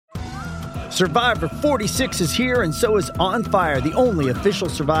Survivor 46 is here, and so is On Fire, the only official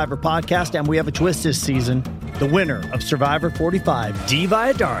Survivor podcast, and we have a twist this season. The winner of Survivor 45, Dee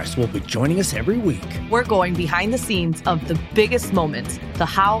Valladares, will be joining us every week. We're going behind the scenes of the biggest moments, the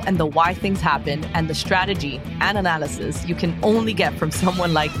how and the why things happen, and the strategy and analysis you can only get from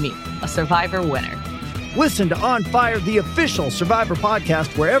someone like me, a Survivor winner. Listen to On Fire, the official Survivor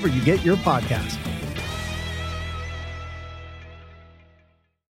podcast, wherever you get your podcast.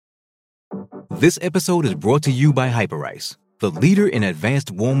 This episode is brought to you by Hyperice, the leader in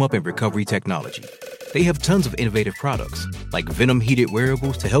advanced warm-up and recovery technology. They have tons of innovative products, like Venom-heated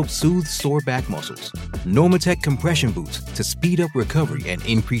wearables to help soothe sore back muscles, Normatec compression boots to speed up recovery and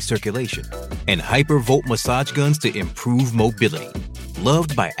increase circulation, and Hypervolt massage guns to improve mobility.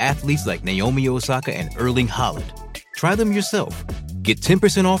 Loved by athletes like Naomi Osaka and Erling Haaland. Try them yourself. Get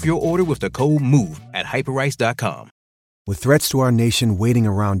 10% off your order with the code MOVE at Hyperice.com. With threats to our nation waiting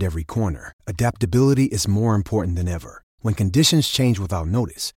around every corner, adaptability is more important than ever. When conditions change without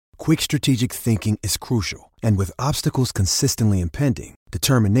notice, quick strategic thinking is crucial. And with obstacles consistently impending,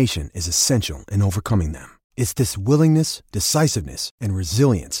 determination is essential in overcoming them. It's this willingness, decisiveness, and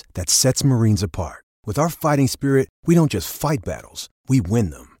resilience that sets Marines apart. With our fighting spirit, we don't just fight battles, we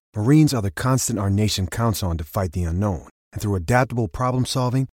win them. Marines are the constant our nation counts on to fight the unknown. And through adaptable problem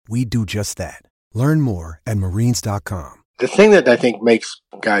solving, we do just that. Learn more at Marines.com. The thing that I think makes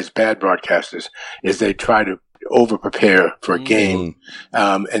guys bad broadcasters is they try to over-prepare for a game.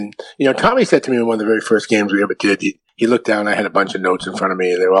 And, you know, Tommy said to me in one of the very first games we ever did, he looked down, I had a bunch of notes in front of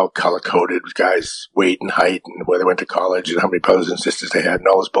me, and they were all color-coded with guys' weight and height and where they went to college and how many brothers and sisters they had and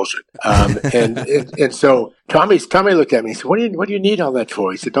all this bullshit. And so Tommy looked at me and said, what do you need all that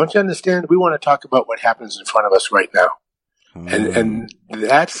for? He said, don't you understand? We want to talk about what happens in front of us right now. And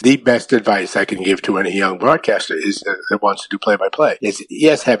that's the best advice I can give to any young broadcaster that wants to do play-by-play. Is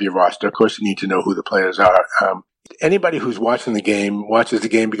yes, have your roster. Of course, you need to know who the players are. Anybody who's watching the game watches the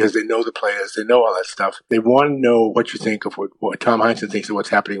game because they know the players, they know all that stuff. They want to know what you think of what Tom Heinsohn thinks of what's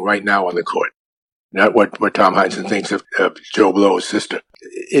happening right now on the court, not what Tom Heinsohn thinks of Joe Blow's sister.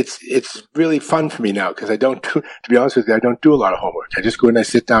 It's really fun for me now because to be honest with you, I don't do a lot of homework. I just go and I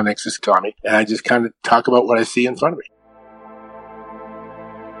sit down next to Tommy and I just kind of talk about what I see in front of me.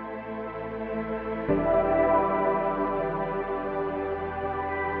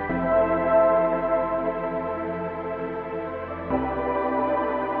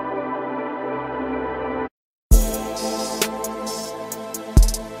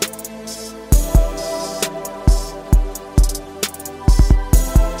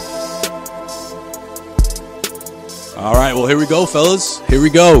 All right, well, here we go, fellas. Here we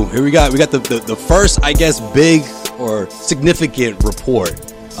go. We got the first, I guess, big or significant report.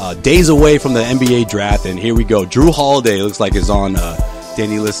 Days away from the NBA draft, and here we go. Drew Holiday looks like is on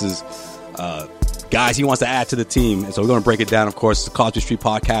Danny Liss's guys he wants to add to the team. And so we're going to break it down, of course. It's the Cosby Street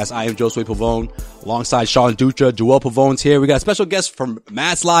Podcast. I am Josue Pavone alongside Sean Dutra. Joel Pavone's here. We got a special guest from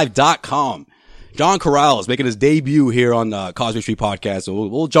MassLive.com. John Karalis making his debut here on Cosby Street Podcast. So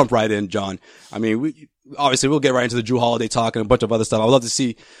we'll jump right in, John. I mean, obviously, we'll get right into the Drew Holiday talk and a bunch of other stuff. I would love to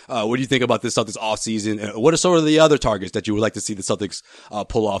see what do you think about this Celtics offseason. What are sort of the other targets that you would like to see the Celtics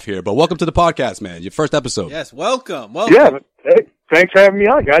pull off here? But welcome to the podcast, man. Your first episode. Yes, welcome. Yeah, hey, thanks for having me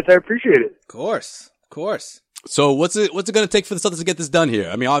on, guys. I appreciate it. Of course. So what's it going to take for the Celtics to get this done here?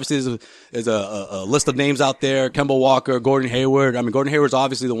 I mean, obviously there's a list of names out there: Kemba Walker, Gordon Hayward. I mean, Gordon Hayward's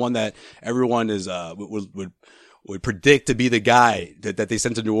obviously the one that everyone is would predict to be the guy that they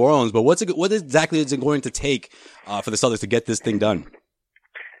sent to New Orleans. But what exactly is it going to take for the Celtics to get this thing done?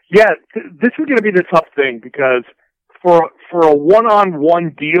 Yeah, this is going to be the tough thing because for a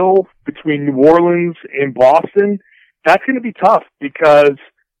one-on-one deal between New Orleans and Boston, that's going to be tough because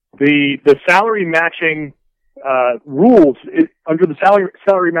the salary matching rules, under the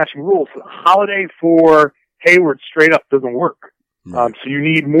salary matching rules, Holiday for Hayward straight up doesn't work. Right. So you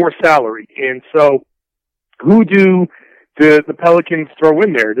need more salary. And so who do the Pelicans throw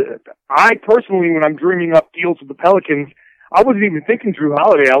in there? I personally, when I'm dreaming up deals with the Pelicans, I wasn't even thinking Drew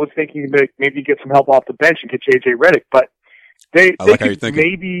Holiday. I was thinking that maybe get some help off the bench and get JJ Redick. But they could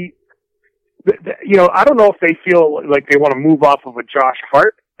maybe, you know, I don't know if they feel like they want to move off of a Josh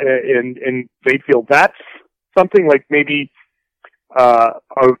Hart and they feel that's something like maybe a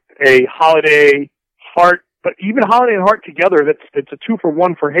Holiday Hart, but even Holiday and Hart together, it's a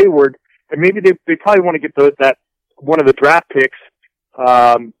 2-for-1 for Hayward, and maybe they probably want to get that one of the draft picks.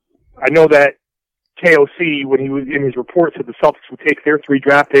 I know that KOC, when he was in his report, said the Celtics would take their 3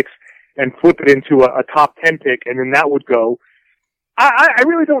 draft picks and flip it into a top 10 pick, and then that would go. I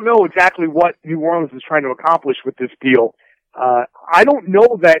really don't know exactly what New Orleans is trying to accomplish with this deal. I don't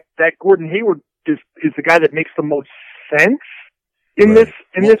know that Gordon Hayward is the guy that makes the most sense in this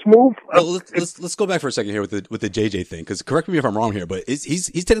move. Well, let's go back for a second here with the JJ thing, because correct me if I'm wrong here, but he's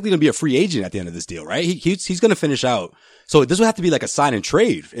technically going to be a free agent at the end of this deal, right? He's going to finish out. So this would have to be like a sign and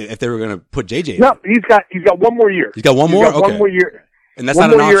trade if they were going to put JJ. No, he's got 1 more year. He's got one more. Okay. 1 more year, and that's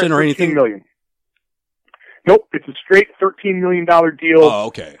not an option or anything. Million. Nope, it's a straight $13 million deal. Oh,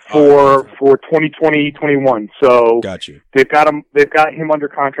 okay. For 2020-21. So got you. They've got him under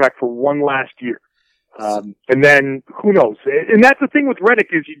contract for one last year. And then who knows? And that's the thing with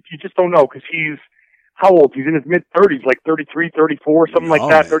Redick is you just don't know, because he's how old? He's in his mid 30s, like 33, 34, something like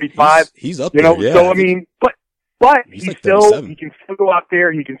that, 35. He's up there, yeah. So I mean, but he can still go out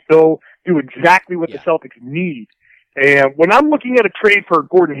there. He can still do exactly what the Celtics need. And when I'm looking at a trade for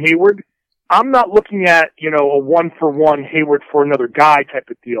Gordon Hayward, I'm not looking at, a 1-for-1 Hayward for another guy type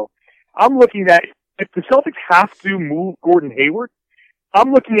of deal. I'm looking at, if the Celtics have to move Gordon Hayward,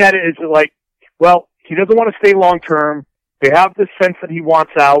 I'm looking at it as like, well, he doesn't want to stay long term. They have this sense that he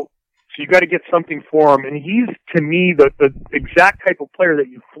wants out, so you got to get something for him. And he's, to me, the exact type of player that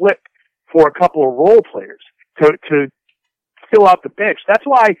you flip for a couple of role players to fill out the bench. That's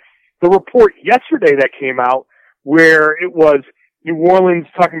why the report yesterday that came out, where it was New Orleans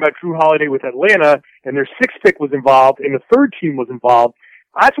talking about Drew Holiday with Atlanta, and their 6th pick was involved, and the 3rd team was involved.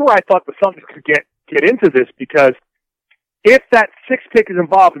 That's where I thought the Celtics could get into this, because if that 6th pick is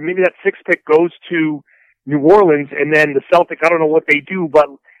involved, and maybe that 6th pick goes to New Orleans, and then the Celtics, I don't know what they do, but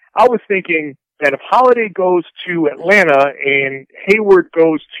I was thinking that if Holiday goes to Atlanta and Hayward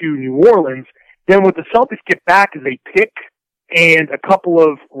goes to New Orleans, then what the Celtics get back is a pick and a couple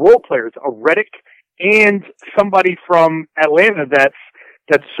of role players, a Redick and somebody from Atlanta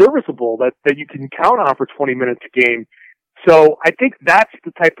that's serviceable, that you can count on for 20 minutes a game. So I think that's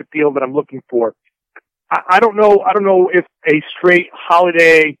the type of deal that I'm looking for. I don't know if a straight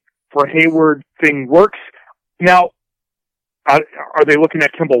Holiday for Hayward thing works. Now, are they looking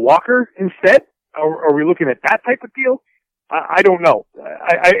at Kemba Walker instead? Are we looking at that type of deal? I don't know.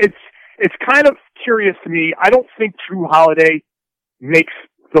 It's kind of curious to me. I don't think Drew Holiday makes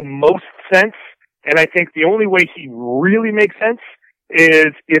the most sense. And I think the only way he really makes sense is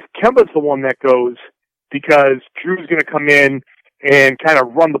if Kemba's the one that goes, because Drew's going to come in and kind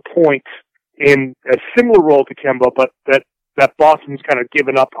of run the point in a similar role to Kemba, but that Boston's kind of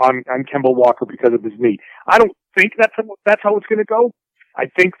given up on Kemba Walker because of his knee. I don't think that's how it's going to go. I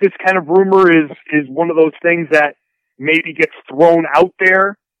think this kind of rumor is one of those things that maybe gets thrown out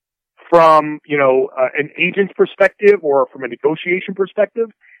there from, an agent's perspective or from a negotiation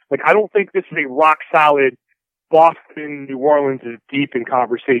perspective. Like, I don't think this is a rock solid Boston, New Orleans is deep in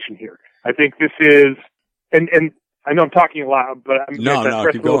conversation here. I think this is, and I know I'm talking a lot, but I'm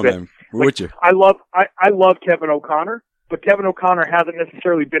no, keep going, man. We're with you. I love Kevin O'Connor, but Kevin O'Connor hasn't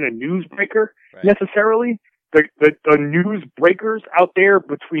necessarily been a newsbreaker necessarily. The news breakers out there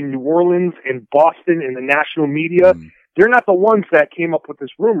between New Orleans and Boston and the national media, they're not the ones that came up with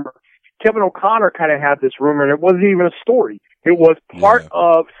this rumor. Kevin O'Connor kind of had this rumor, and it wasn't even a story. It was part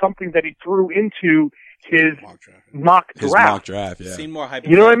of something that he threw into his mock draft. Yeah. Seen more hype.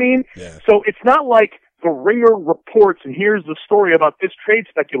 You know what I mean? Yeah. So it's not like the Ringer reports, and here's the story about this trade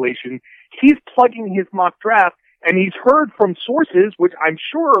speculation. He's plugging his mock draft, and he's heard from sources, which I'm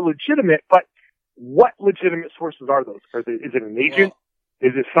sure are legitimate, but what legitimate sources are those? Is it an agent?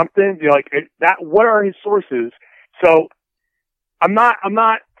 Is it something? What are his sources? So I'm not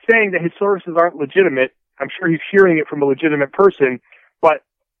saying that his sources aren't legitimate. I'm sure he's hearing it from a legitimate person, but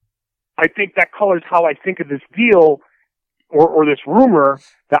I think that colors how I think of this deal or this rumor,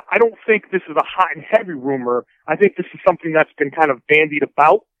 that I don't think this is a hot and heavy rumor. I think this is something that's been kind of bandied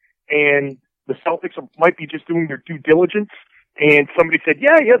about, and the Celtics might be just doing their due diligence. And somebody said,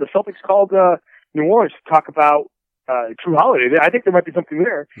 yeah, the Celtics called New Orleans to talk about Drew Holiday. I think there might be something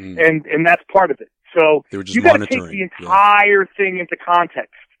there, and that's part of it. So you got to take the entire thing into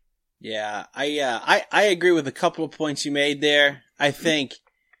context. Yeah, I agree with a couple of points you made there. I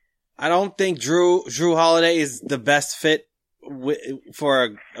don't think Drew Holiday is the best fit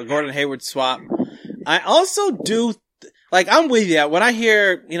for a Gordon Hayward swap. I also do, I'm with you. When I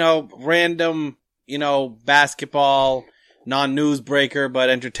hear, random, basketball, non-newsbreaker, but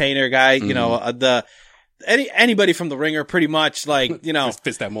entertainer guy, anybody from the Ringer pretty much,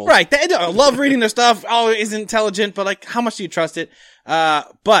 fits that mold. Right. I love reading their stuff. Oh, it's intelligent, but how much do you trust it?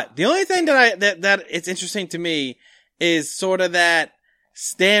 But the only thing that it's interesting to me is sort of that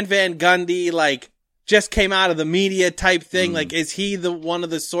Stan Van Gundy, just came out of the media type thing. Is he one of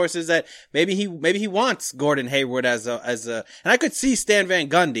the sources that maybe he wants Gordon Hayward as a, and I could see Stan Van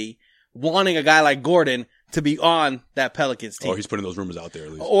Gundy wanting a guy like Gordon to be on that Pelicans team. Or he's putting those rumors out there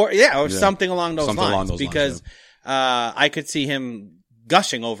at least. Or something along those lines. Because I could see him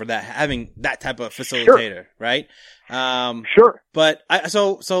gushing over that, having that type of facilitator, right? Sure. But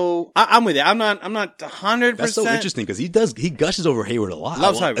I'm with you. I'm not 100%. That's so interesting because he gushes over Hayward a lot.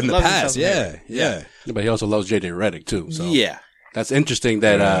 Loves Hayward. In the past. Yeah. But he also loves JJ Redick too. So yeah. That's interesting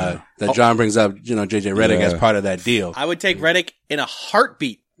that John brings up, JJ Redick as part of that deal. I would take Redick in a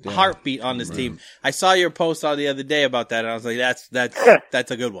heartbeat on this team. I saw your post the other day about that, and I was like,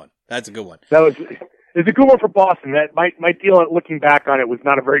 that's a good one. That's a good one. It's a good one for Boston. That my deal, looking back on it, was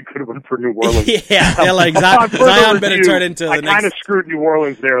not a very good one for New Orleans. Yeah, they're like Zion better turn into the next. I kind of screwed New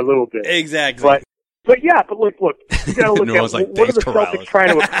Orleans there a little bit. Exactly. But look, you got to look at like, what are the Karalis. Celtics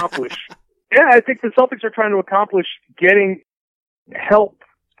trying to accomplish. Yeah, I think the Celtics are trying to accomplish getting help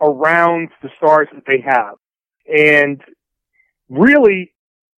around the stars that they have. And really,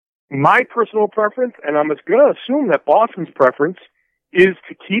 my personal preference, and I'm just going to assume that Boston's preference, is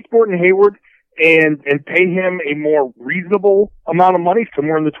to keep Gordon Hayward and pay him a more reasonable amount of money,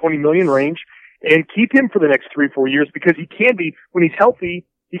 somewhere in the $20 million range, and keep him for the next 3-4 years, because he can be, when he's healthy,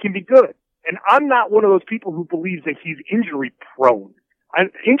 he can be good. And I'm not one of those people who believes that he's injury prone.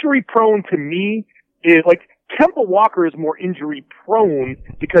 Injury prone to me is like, Kemba Walker is more injury prone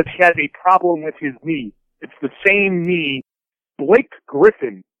because he has a problem with his knee. It's the same knee. Blake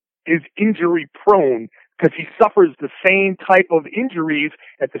Griffin is injury prone because he suffers the same type of injuries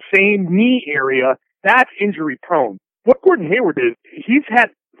at the same knee area. That's injury prone. What Gordon Hayward is, he's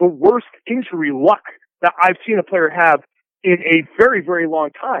had the worst injury luck that I've seen a player have in a very, very long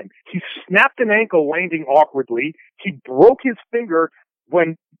time. He snapped an ankle landing awkwardly. He broke his finger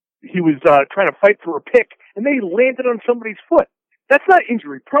when he was trying to fight for a pick, and then he landed on somebody's foot. That's not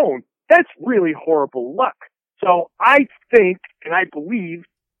injury prone. That's really horrible luck. So I think, and I believe,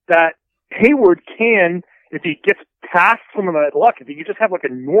 that Hayward can, if he gets past some of that luck, if he can just have like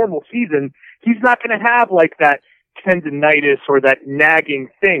a normal season, he's not going to have like that tendinitis or that nagging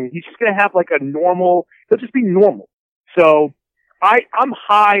thing. He's just going to have like a normal, he'll just be normal. So I'm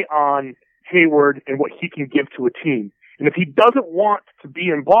high on Hayward and what he can give to a team. And if he doesn't want to be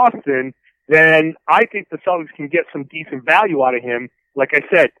in Boston, then I think the Celtics can get some decent value out of him. Like I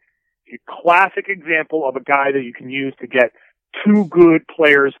said, a classic example of a guy that you can use to get two good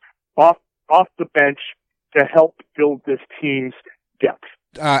players off the bench to help build this team's depth.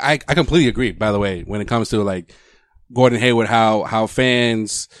 I completely agree, by the way, when it comes to like Gordon Hayward, how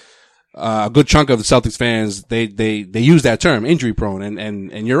fans, a good chunk of the Celtics fans, they use that term, injury prone.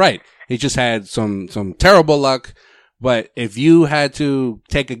 And you're right. He just had some terrible luck. But if you had to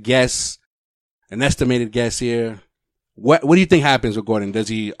take a guess, an estimated guess here, what do you think happens with Gordon? Does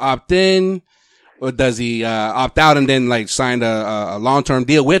he opt in, or does he opt out and then like sign a long-term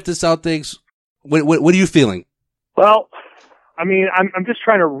deal with the Celtics? What are you feeling? Well, I mean, I'm just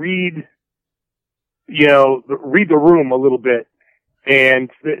trying to read the room a little bit, and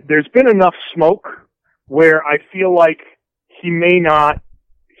there's been enough smoke where I feel like he may not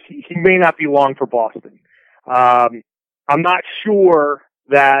be long for Boston. I'm not sure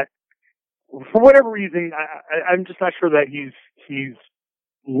that, for whatever reason, I'm just not sure that he's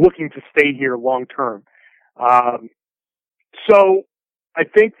looking to stay here long term. So I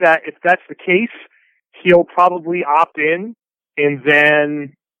think that if that's the case, he'll probably opt in and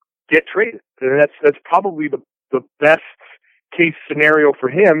then get traded. And that's probably the best case scenario for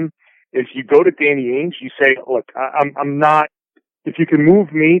him. Is you go to Danny Ainge, you say, look, I'm not, if you can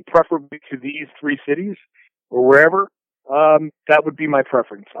move me preferably to these three cities or wherever, that would be my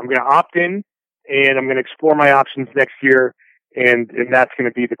preference. I'm going to opt in and I'm going to explore my options next year, and that's going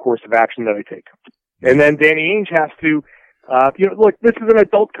to be the course of action that I take. And then Danny Ainge has to, look, this is an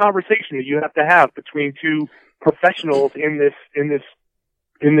adult conversation that you have to have between two professionals in this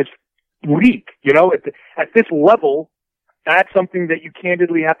league. At this level, that's something that you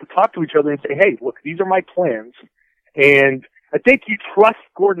candidly have to talk to each other and say, hey, look, these are my plans. And I think you trust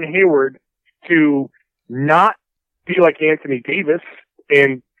Gordon Hayward to not be like Anthony Davis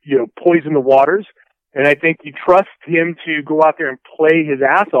and, poison the waters. And I think you trust him to go out there and play his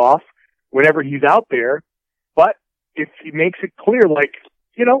ass off whenever he's out there. But if he makes it clear, like,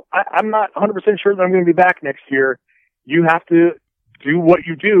 I'm not 100% sure that I'm going to be back next year, you have to do what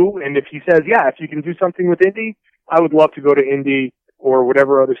you do. And if he says, yeah, if you can do something with Indy, I would love to go to Indy or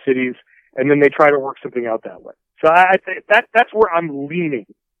whatever other cities. And then they try to work something out that way. So I think that's where I'm leaning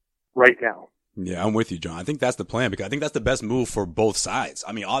right now. Yeah, I'm with you, John. I think that's the plan because I think that's the best move for both sides.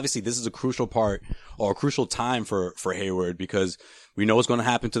 I mean, obviously this is a crucial part or a crucial time for Hayward because we know what's going to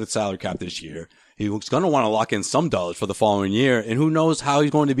happen to the salary cap this year. he's going to want to lock in some dollars for the following year, and who knows how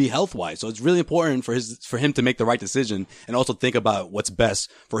he's going to be health-wise. So it's really important for him to make the right decision and also think about what's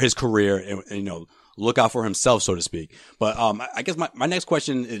best for his career and look out for himself, so to speak. But I guess my next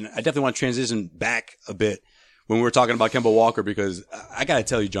question, and I definitely want to transition back a bit when we were talking about Kemba Walker, because I got to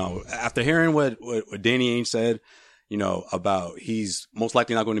tell you, John, after hearing what Danny Ainge said, about he's most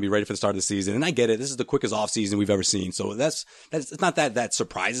likely not going to be ready for the start of the season. And I get it. This is the quickest offseason we've ever seen. So it's not that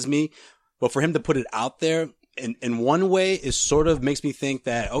surprises me, but for him to put it out there in one way, it sort of makes me think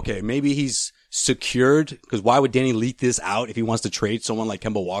that, okay, maybe he's secured, because why would Danny leak this out if he wants to trade someone like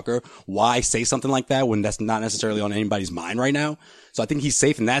Kemba Walker? Why say something like that when that's not necessarily on anybody's mind right now? So I think he's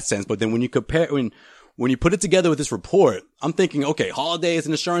safe in that sense. But then when you compare, when you put it together with this report, I'm thinking, okay, Holiday is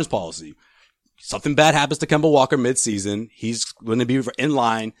an insurance policy. Something bad happens to Kemba Walker mid-season, he's going to be in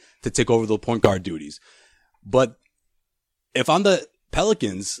line to take over the point guard duties. But if I'm the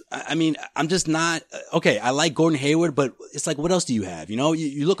Pelicans, I mean, I'm just not, okay, I like Gordon Hayward, but it's like, what else do you have?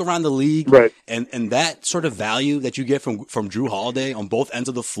 You look around the league, right, and that sort of value that you get from Drew Holiday on both ends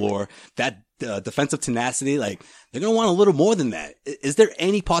of the floor, that defensive tenacity, like, they're going to want a little more than that. Is there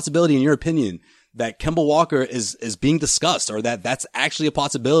any possibility, in your opinion, that Kemba Walker is being discussed, or that's actually a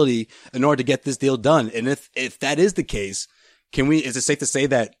possibility in order to get this deal done? And if that is the case, is it safe to say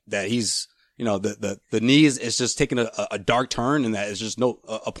that he's, the knee is just taking a dark turn, and that is just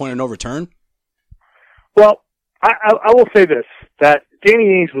a point of no return? Well, I will say this, that Danny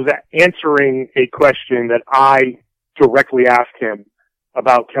Ainge was answering a question that I directly asked him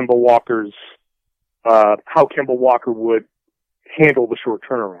about Kemba Walker's, how Kemba Walker would handle the short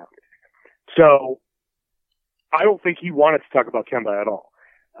turnaround. So I don't think he wanted to talk about Kemba at all.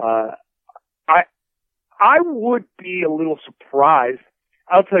 I would be a little surprised.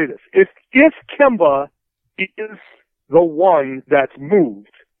 I'll tell you this. If Kemba is the one that's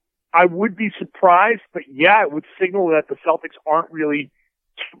moved, I would be surprised, but yeah, it would signal that the Celtics aren't really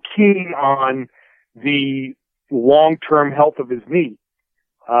keen on the long-term health of his knee.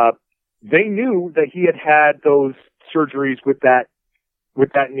 They knew that he had those surgeries with that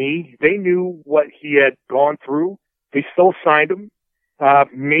knee. They knew what he had gone through. They still signed him.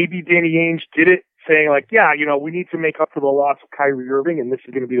 Maybe Danny Ainge did it saying like, yeah, we need to make up for the loss of Kyrie Irving, and this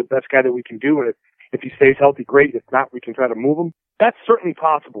is going to be the best guy that we can do. And if he stays healthy, great. If not, we can try to move him. That's certainly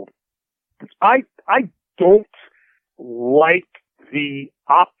possible. I don't like the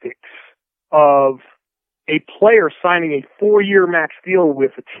optics of a player signing a 4-year max deal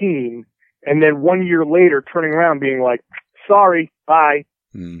with a team and then 1 year later turning around being like, sorry, bye.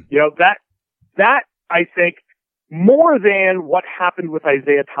 That I think, more than what happened with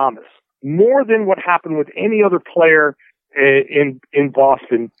Isaiah Thomas, more than what happened with any other player in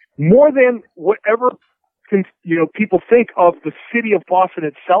Boston, more than whatever people think of the city of Boston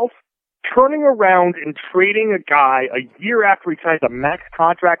itself, turning around and trading a guy a year after he signs a max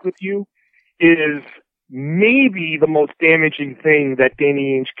contract with you is maybe the most damaging thing that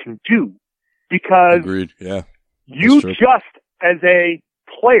Danny Ainge can do, because Agreed. Yeah. You just, as a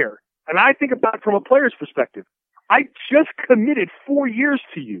player, and I think about it from a player's perspective, I just committed 4 years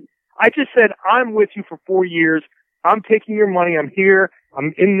to you. I just said, I'm with you for 4 years. I'm taking your money. I'm here.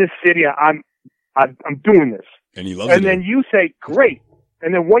 I'm in this city. I'm doing this. And he loves it. And then you say, great.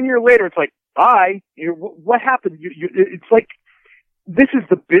 And then 1 year later, it's like, bye. What happened? It's like, this is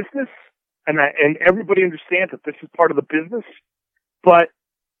the business, and everybody understands that this is part of the business. But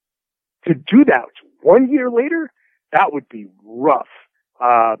to do that 1 year later, that would be rough.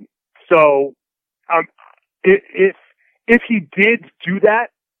 If he did do that,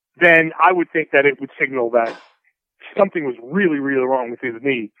 then I would think that it would signal that something was really, really wrong with his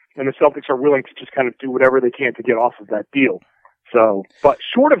knee, and the Celtics are willing to just kind of do whatever they can to get off of that deal. So, but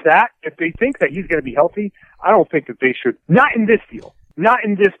short of that, if they think that he's going to be healthy, I don't think that they should. Not in this deal. Not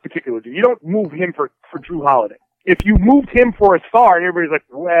in this particular deal. You don't move him for Drew Holiday. If you moved him for a star, and everybody's like,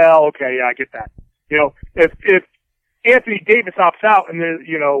 well, okay, yeah, I get that. If Anthony Davis opts out, and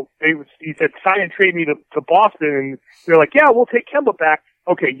he said, sign and trade me to Boston, and they're like, yeah, we'll take Kemba back.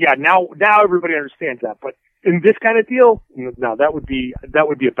 Okay, yeah, now everybody understands that. But in this kind of deal, no, that would be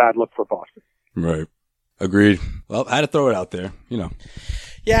a bad look for Boston. Right. Agreed. Well, I had to throw it out there,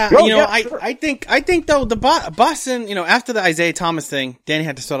 Yeah, sure. I think though the Boston, after the Isaiah Thomas thing, Danny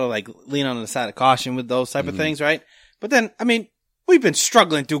had to sort of like lean on the side of caution with those type of things, right? But then, we've been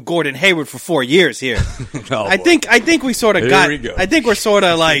struggling through Gordon Hayward for 4 years here. I think we sort of I think we're sort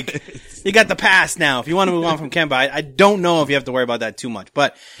of like, you got the pass now. If you want to move on from Kemba, I don't know if you have to worry about that too much.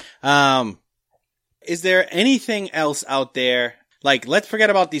 But, is there anything else out there? Like, let's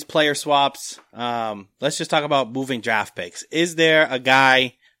forget about these player swaps. Let's just talk about moving draft picks. Is there a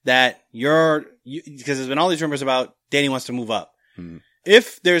guy that because there's been all these rumors about Danny wants to move up.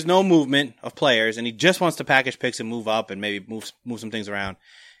 If there's no movement of players and he just wants to package picks and move up and maybe move some things around,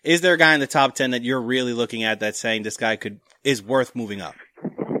 is there a guy in the top 10 that you're really looking at that's saying this guy is worth moving up?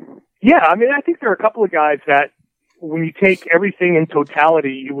 Yeah, I mean, I think there are a couple of guys that when you take everything in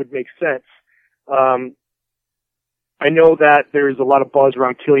totality, it would make sense. I know that there's a lot of buzz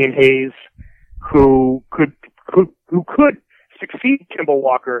around Killian Hayes, who could succeed Kimball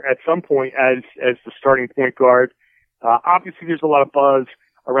Walker at some point as the starting point guard. Obviously, there's a lot of buzz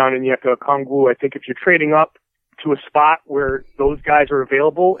around Onyeka Okongwu. I think if you're trading up to a spot where those guys are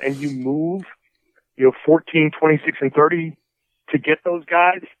available and you move, 14, 26, and 30 to get those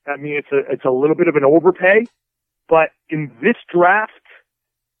guys, I mean, it's a little bit of an overpay. But in this draft,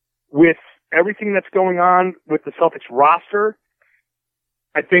 with everything that's going on with the Celtics roster,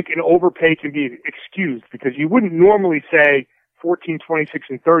 I think an overpay can be excused because you wouldn't normally say 14, 26,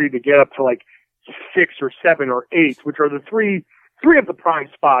 and 30 to get up to like 6 or 7 or 8, which are the three of the prime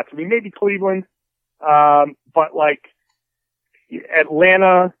spots. I mean, maybe Cleveland, but like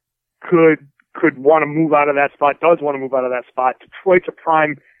Atlanta could want to move out of that spot, does want to move out of that spot. Detroit's a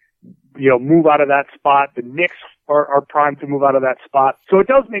prime, move out of that spot. The Knicks are primed to move out of that spot. So it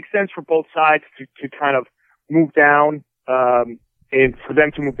does make sense for both sides to kind of move down, and for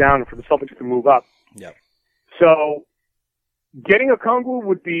them to move down and for the Celtics to move up. Yeah. So getting Okongwu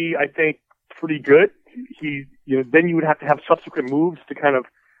would be, I think, pretty good. Then you would have to have subsequent moves to kind of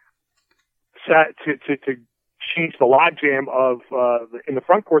to change the logjam of in the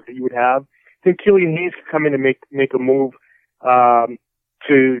front court that you would have. I think Killian Hayes could come in and make a move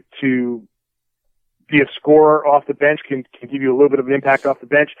to be a scorer off the bench, can give you a little bit of an impact off the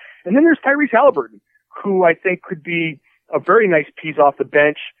bench. And then there's Tyrese Halliburton, who I think could be a very nice piece off the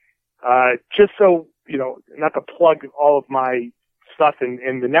bench. Just so, not to plug all of my stuff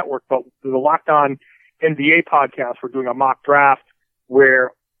in the network, but the Locked On NBA podcast, we're doing a mock draft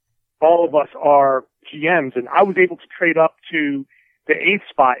where all of us are GMs, and I was able to trade up to the 8th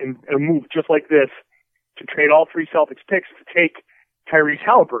spot and move just like this to trade all 3 Celtics picks to take Tyrese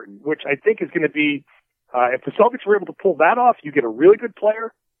Halliburton, which I think is going to be, if the Celtics were able to pull that off, you get a really good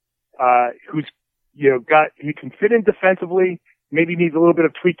player, who's, he can fit in defensively, maybe needs a little bit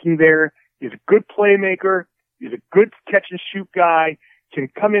of tweaking there. He's a good playmaker. He's a good catch and shoot guy, can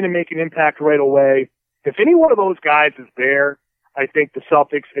come in and make an impact right away. If any one of those guys is there, I think the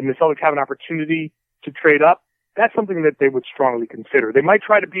Celtics have an opportunity to trade up. That's something that they would strongly consider. They might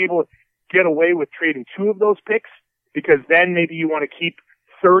try to be able to get away with trading 2 of those picks, because then maybe you want to keep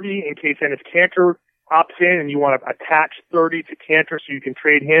 30 in case Enes Kanter opts in and you want to attach 30 to Kanter so you can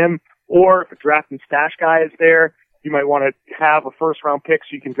trade him. Or if a draft and stash guy is there, you might want to have a first round pick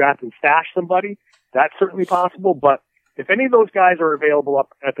so you can draft and stash somebody. That's certainly possible. But if any of those guys are available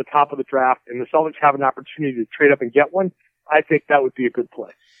up at the top of the draft and the Celtics have an opportunity to trade up and get one, I think that would be a good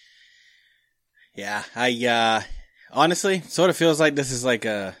play. Yeah, I honestly sort of feels like this is like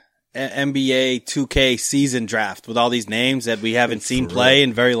a NBA 2K season draft with all these names that we haven't seen play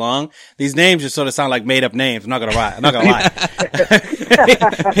in very long. These names just sort of sound like made up names. I'm not gonna lie.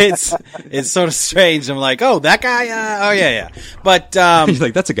 It's sort of strange. I'm like, oh, that guy. Oh yeah. But he's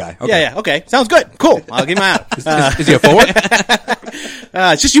like, that's a guy. Okay. Yeah. Okay, sounds good. Cool. I'll give him out. Is he a forward?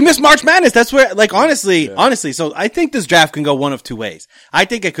 It's just you missed March Madness. That's where, like, honestly. So I think this draft can go one of 2 ways. I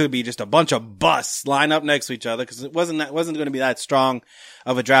think it could be just a bunch of busts line up next to each other because it wasn't going to be that strong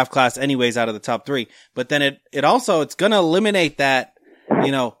of a draft class anyways out of the top 3. But then it's going to eliminate that,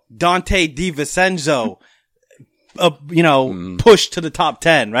 Dante DiVincenzo, push to the top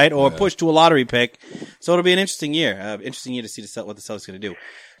 10, right? Or push to a lottery pick. So it'll be an interesting year. Interesting year to see what the Celtics going to do.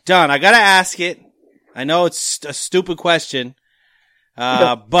 John, I got to ask it. I know it's a stupid question.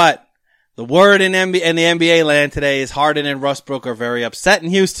 But the word in the NBA land today is Harden and Westbrook are very upset in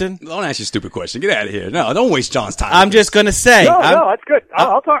Houston. Don't ask your stupid question. Get out of here. No, don't waste John's time. I'm just going to say. No, that's good.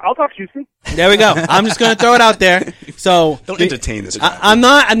 I'll talk Houston. There we go. I'm just going to throw it out there. So don't entertain this. I'm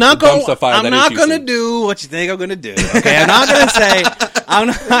not going to do what you think I'm going to do. Okay. I'm not going to say,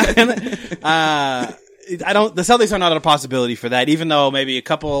 the Celtics are not a possibility for that, even though maybe a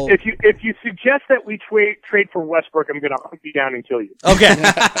couple. If you suggest that we trade for Westbrook, I'm going to hunt you down and kill you. Okay.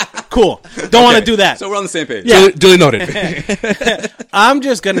 Cool. Don't want to do that. So we're on the same page. Yeah. Duly noted. I'm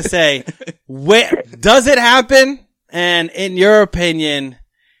just going to say, does it happen? And in your opinion,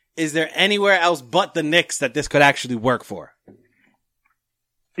 is there anywhere else but the Knicks that this could actually work for?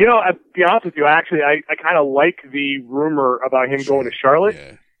 I'll be honest with you. Actually, I kind of like the rumor about him going to Charlotte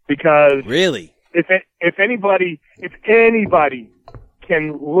because really. If anybody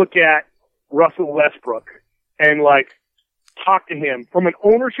can look at Russell Westbrook and like talk to him from an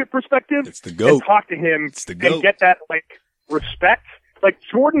ownership perspective. It's the GOAT. And talk to him It's the GOAT. and get that like respect. Like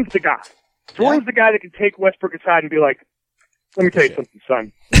Jordan's the guy. Jordan's the guy that can take Westbrook aside and be like, "Let me tell you something,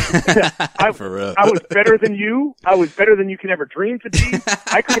 son. For real. I was better than you. I was better than you can ever dream to be.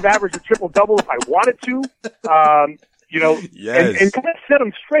 I could have averaged a triple-double if I wanted to. Yes. And kind of set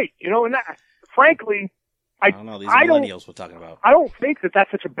him straight, and that, frankly, I don't know. These millennials we're talking about. I don't think that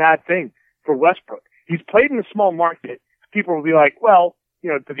that's such a bad thing for Westbrook. He's played in a small market. People will be like, well,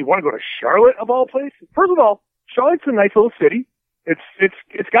 does he want to go to Charlotte of all places? First of all, Charlotte's a nice little city.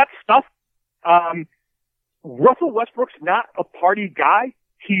 It's got stuff. Russell Westbrook's not a party guy.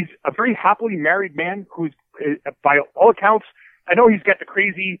 He's a very happily married man who's, by all accounts, I know he's got the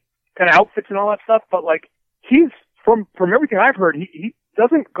crazy kind of outfits and all that stuff, but like he's from everything I've heard, he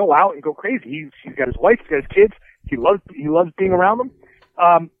doesn't go out and go crazy. He's got his wife, he's got his kids. He loves being around them.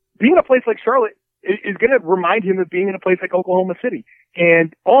 Being in a place like Charlotte is going to remind him of being in a place like Oklahoma City,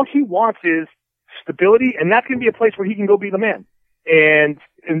 and all he wants is stability, and that's going to be a place where he can go be the man. And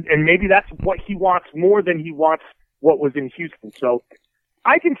maybe that's what he wants more than he wants what was in Houston. So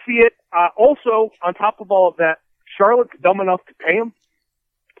I can see it. Also, on top of all of that, Charlotte's dumb enough to pay him.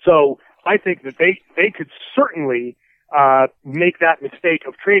 So I think that they could certainly make that mistake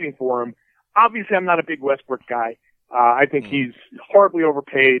of trading for him. Obviously, I'm not a big Westbrook guy. I think he's horribly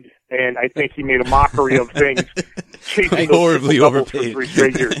overpaid, and I think he made a mockery of things. Horribly overpaid. For 3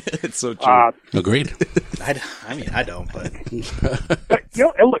 straight years. It's so true. Agreed. I don't, but But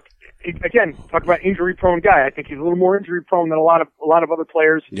and look, again, talk about injury-prone guy. I think he's a little more injury-prone than a lot of other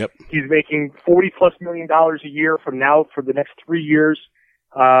players. Yep. He's making $40+ million a year from now for the next 3 years.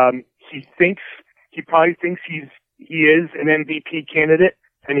 He probably thinks he is an MVP candidate,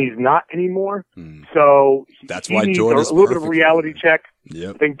 and he's not anymore. So that's he why needs Jordan a is little bit of a perfect. reality check.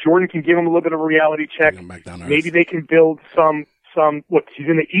 Yep. I think Jordan can give him a little bit of a reality check. Maybe they can build some. Look, he's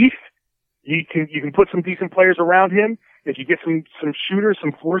in the East. You can put some decent players around him. If you get some shooters,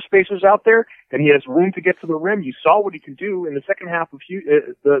 some floor spacers out there, and he has room to get to the rim, you saw what he can do in the second half of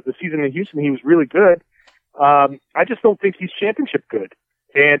the season in Houston. He was really good. I just don't think he's championship good.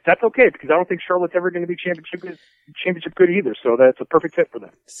 And that's okay, because I don't think Charlotte's ever going to be championship good either. So that's a perfect fit for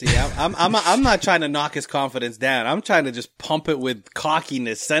them. see, I'm not trying to knock his confidence down. I'm trying to just pump it with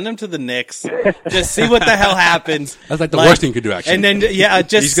cockiness. Send him to the Knicks. Just see what the hell happens. That's like the worst thing you could do, actually. And then just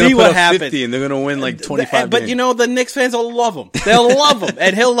He's gonna see put what up happens. 50 and they're going to win like 25 But games. the Knicks fans will love him. They'll love him,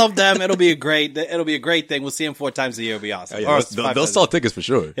 and he'll love them. It'll be a great thing. We'll see him 4 times a year. It'll be awesome. Oh, yeah, Or they'll 5 times. sell tickets for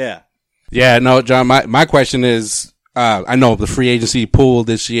sure. Yeah. Yeah, no, John, my question is, I know the free agency pool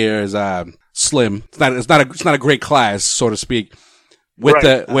this year is, slim. It's not a great class, so to speak. With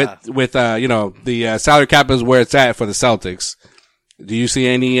Right. the salary cap is where it's at for the Celtics. Do you see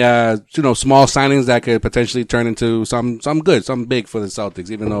any, small signings that could potentially turn into some good, some big for the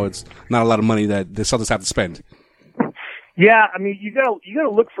Celtics, even though it's not a lot of money that the Celtics have to spend? Yeah, I mean, you gotta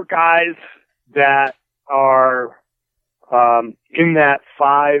look for guys that are in that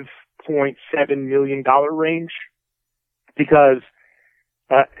 $5.7 million range, because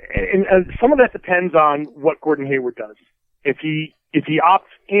and some of that depends on what Gordon Hayward does. If he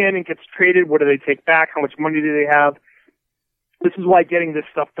opts in and gets traded, what do they take back? How much money do they have? This is why getting this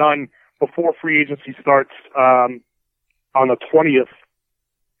stuff done before free agency starts on the 20th,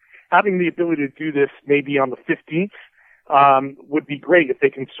 having the ability to do this maybe on the 15th would be great if they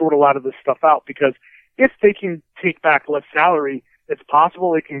can sort a lot of this stuff out, because if they can take back less salary, it's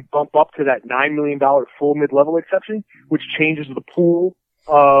possible they can bump up to that $9 million full mid-level exception, which changes the pool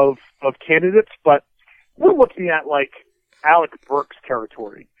of candidates. But we're looking at like Alec Burks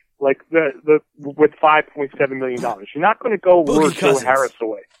territory, like the with $5.7 million. You're not going to go lure Joe Harris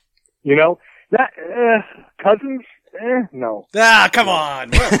away. Cousins. No. Come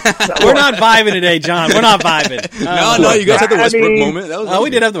on. We're not vibing today, John. We're not vibing. No, you guys had the Westbrook moment. That was we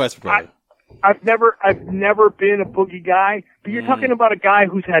did have the Westbrook moment. I've never been a Boogie guy, but you're talking about a guy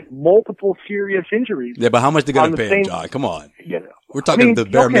who's had multiple serious injuries. Yeah, but how much they got to on the pay him, same- John? Come on. We're I talking mean, the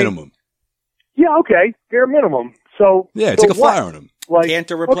bare okay. minimum. Yeah, okay, bare minimum. So Yeah, so take a flyer what? on him. Like,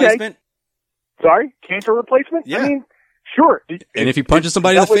 Cantor replacement? Sorry, Cantor replacement? Yeah. I mean, sure. And if he punches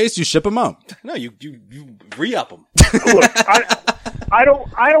somebody in the face, you ship him out. No, you re-up him. Look, I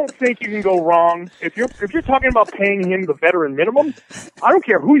don't think you can go wrong if you're talking about paying him the veteran minimum. I don't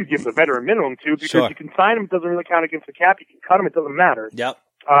care who you give the veteran minimum to, because Sure. you can sign him. It doesn't really count against the cap. You can cut him. It doesn't matter. Yep.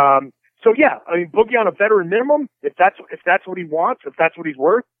 So yeah, I mean, Boogie on a veteran minimum. If that's what he wants, if that's what he's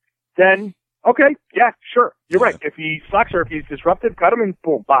worth, then okay, yeah, sure, you're right. If he sucks or if he's disruptive, cut him and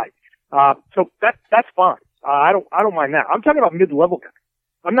boom, bye. So that's fine. I don't mind that. I'm talking about mid-level guys.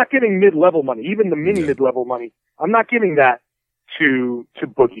 I'm not giving mid-level money, even the mid-level money. I'm not giving that to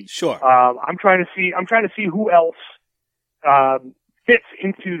Boogie. Sure. I'm trying to see who else fits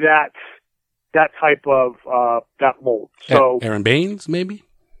into that type of that mold. So Aaron Baines, maybe.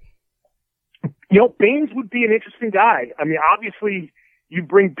 Baines would be an interesting guy. I mean, obviously, you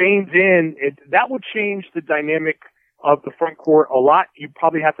bring Baines in, that would change the dynamic of the front court a lot. You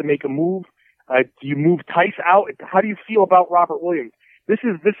probably have to make a move. Do you move Tice out? How do you feel about Robert Williams? This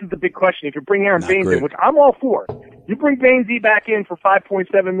is the big question. If you bring Aaron Baines in, which I'm all for, you bring Baines back in for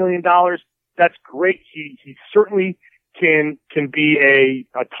 $5.7 million. That's great. He certainly can be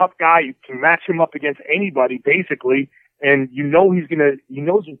a tough guy. You can match him up against anybody basically, and he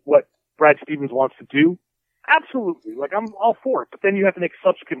knows what Brad Stevens wants to do. Absolutely. Like, I'm all for it. But then you have to make a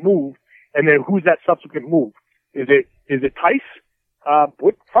subsequent move, and then who's that subsequent move? Is it Tice?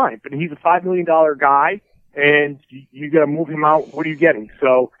 Fine, but he's a $5 million guy, and you got to move him out. What are you getting?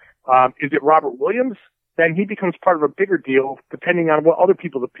 So, is it Robert Williams? Then he becomes part of a bigger deal, depending on what other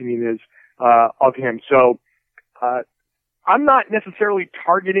people's opinion is of him. So, I'm not necessarily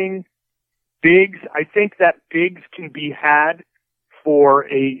targeting bigs. I think that bigs can be had for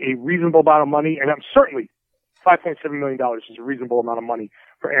a reasonable amount of money, and I'm certainly $5.7 million is a reasonable amount of money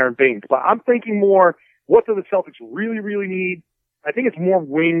for Aaron Baines. But I'm thinking more, what do the Celtics really, really need? I think it's more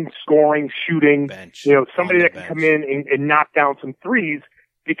wing scoring, shooting, bench, somebody that can come in and knock down some threes,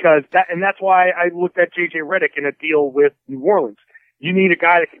 because that's why I looked at JJ Redick in a deal with New Orleans. You need a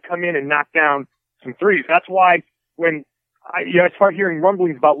guy that can come in and knock down some threes. That's why when I start hearing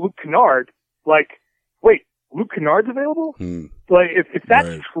rumblings about Luke Kennard, like, wait, Luke Kennard's available? Like, if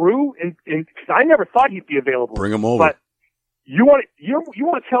that's true, and cause I never thought he'd be available. Bring him over. But you want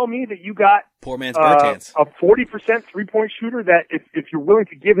to tell me that you got poor man's Bertans, a 40% 3-point shooter that if you're willing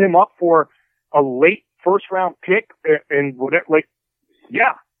to give him up for a late first round pick and whatever, like,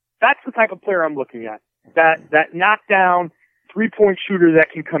 yeah, that's the type of player I'm looking at. That knockdown 3-point shooter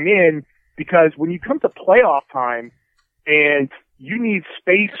that can come in, because when you come to playoff time and you need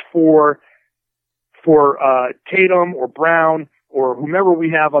space for Tatum or Brown or whomever we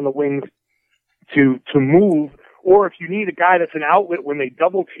have on the wings to move, or if you need a guy that's an outlet when they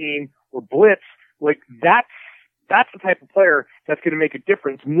double team or blitz, like that's the type of player that's going to make a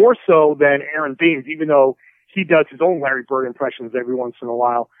difference, more so than Aaron Baines, even though he does his own Larry Bird impressions every once in a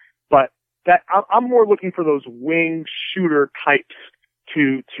while. But I'm more looking for those wing shooter types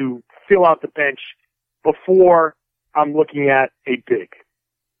to fill out the bench before I'm looking at a big.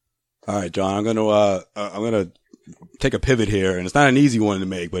 All right, John, I'm gonna take a pivot here, and it's not an easy one to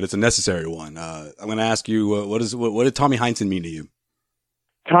make, but it's a necessary one. I'm gonna ask you, what did Tommy Heinsohn mean to you?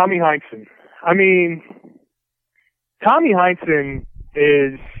 Tommy Heinsohn. I mean, Tommy Heinsohn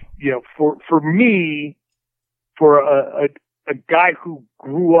is, for me, for a guy who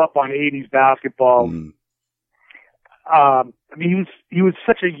grew up on 80s basketball, I mean, he was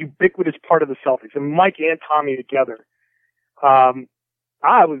such a ubiquitous part of the Celtics, and Mike and Tommy together.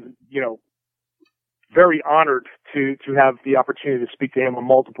 I was, very honored to have the opportunity to speak to him on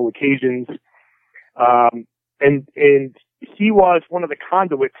multiple occasions. And he was one of the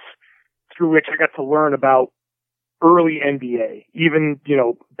conduits through which I got to learn about early NBA, even,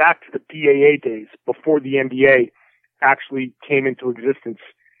 back to the BAA days before the NBA actually came into existence.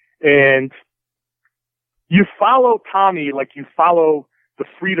 And you follow Tommy like you follow the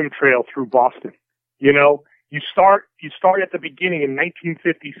Freedom Trail through Boston. You start at the beginning in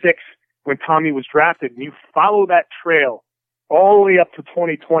 1956 when Tommy was drafted, and you follow that trail all the way up to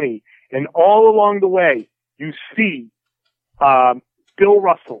 2020. And all along the way, you see Bill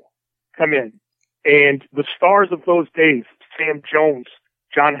Russell come in, and the stars of those days, Sam Jones,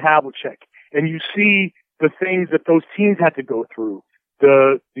 John Havlicek, and you see the things that those teams had to go through,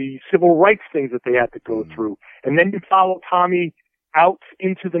 the civil rights things that they had to go through. And then you follow Tommy out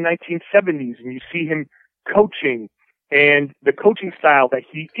into the 1970s, and you see him coaching and the coaching style that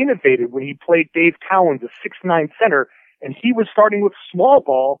he innovated when he played Dave Cowens, a 6'9" center, and he was starting with small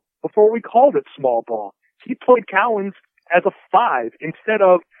ball before we called it small ball. He played Cowens as a 5 instead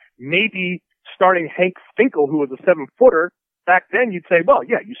of maybe starting Hank Finkel, who was a 7-footer. Back then you'd say, well,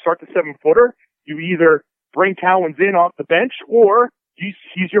 yeah, you start the 7-footer, you either bring Cowens in off the bench or he's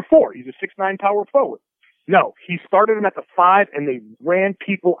your 4. He's a 6'9" power forward. No, he started him at the 5 and they ran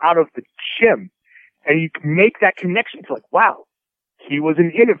people out of the gym. And you can make that connection to like, wow, he was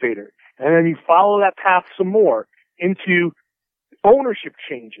an innovator. And then you follow that path some more into ownership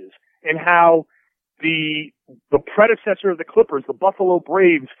changes and how the predecessor of the Clippers, the Buffalo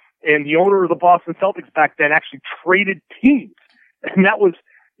Braves, and the owner of the Boston Celtics back then actually traded teams. And that was,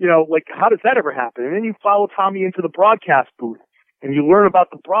 like, how does that ever happen? And then you follow Tommy into the broadcast booth and you learn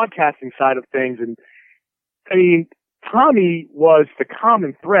about the broadcasting side of things. And I mean, Tommy was the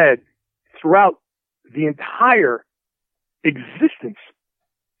common thread throughout the entire existence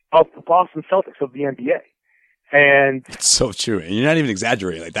of the Boston Celtics of the NBA. And it's so true. And you're not even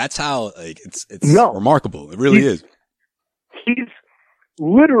exaggerating. Like, that's how, like, it's no, remarkable. It really is. He's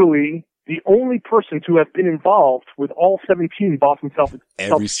literally the only person to have been involved with all 17 Boston Celtics.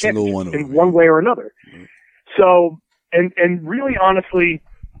 Every single one of them. In one way or another. Mm-hmm. So, and really honestly,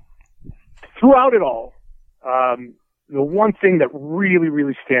 throughout it all, the one thing that really,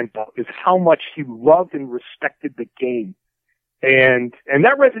 really stands out is how much he loved and respected the game. And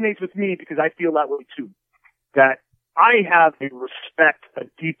that resonates with me because I feel that way too. That I have a respect, a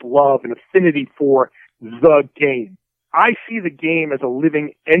deep love, and affinity for the game. I see the game as a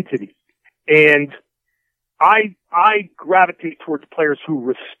living entity. And I gravitate towards players who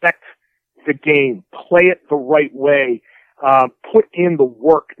respect the game, play it the right way, put in the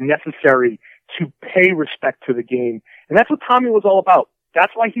work necessary to pay respect to the game. And that's what Tommy was all about.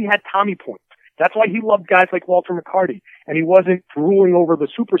 That's why he had Tommy points. That's why he loved guys like Walter McCarty, and he wasn't drooling over the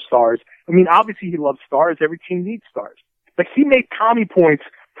superstars. I mean, obviously he loves stars. Every team needs stars. But he made Tommy points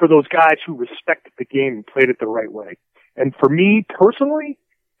for those guys who respected the game and played it the right way. And for me personally,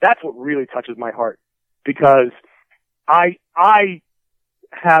 that's what really touches my heart, because I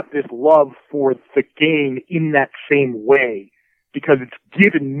have this love for the game in that same way, because it's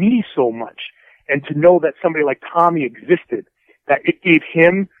given me so much. And to know that somebody like Tommy existed, that it gave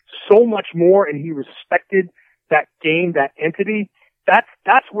him so much more, and he respected that game, that entity.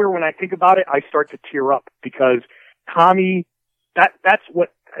 That's where, when I think about it, I start to tear up, because Tommy, that's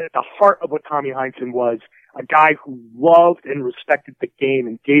what, at the heart of what Tommy Heinsohn was, a guy who loved and respected the game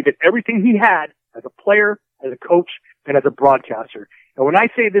and gave it everything he had as a player, as a coach, and as a broadcaster. And when I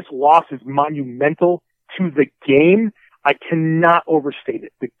say this loss is monumental to the game, I cannot overstate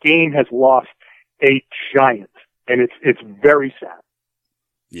it. The game has lost a giant, and it's very sad.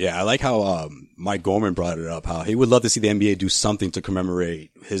 Yeah, I like how Mike Gorman brought it up, how he would love to see the NBA do something to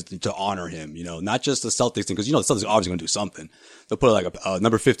commemorate to honor him, you know, not just the Celtics thing, because, you know, the Celtics are obviously going to do something. They'll put like a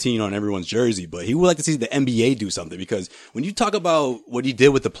number 15 on everyone's jersey, but he would like to see the NBA do something, because when you talk about what he did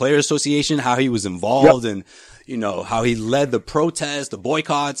with the Players Association, how he was involved, and, you know, how he led the protests, the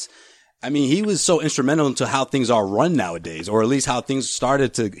boycotts, I mean, he was so instrumental into how things are run nowadays, or at least how things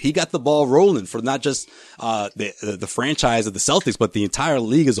started to, he got the ball rolling for not just, the franchise of the Celtics, but the entire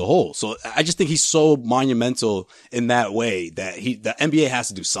league as a whole. So I just think he's so monumental in that way that the NBA has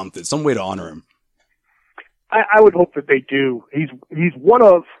to do something, some way to honor him. I would hope that they do. He's one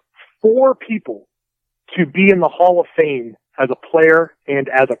of 4 people to be in the Hall of Fame as a player and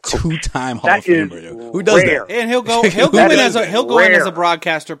as a coach. 2-time Hall of Famer. Who does rare. that? And he'll go in as a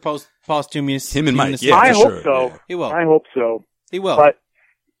broadcaster posthumous. Him and Mike. Yeah, I hope sure. so. Yeah. He will. I hope so. He will. But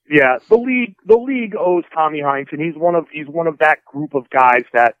yeah, the league owes Tommy Heinsohn. He's one of that group of guys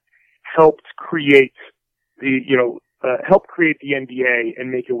that helped create the NBA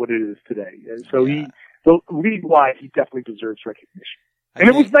and make it what it is today. And so league-wise, he definitely deserves recognition. And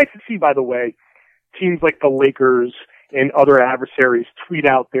it was nice to see, by the way, teams like the Lakers and other adversaries tweet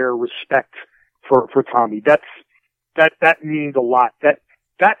out their respect for Tommy. That means a lot. That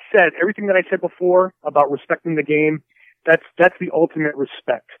said, everything that I said before about respecting the game, that's the ultimate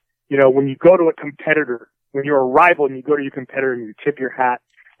respect. You know, when you go to a competitor, when you're a rival and you go to your competitor and you tip your hat,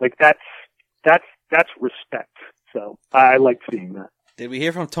 like that's respect. So I like seeing that. Did we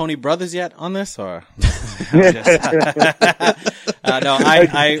hear from Tony Brothers yet on this, or? No, It'd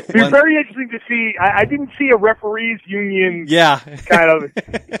be very interesting to see. I didn't see a referees union. Yeah. Kind of.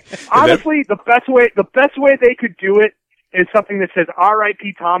 Honestly, the best way they could do it is something that says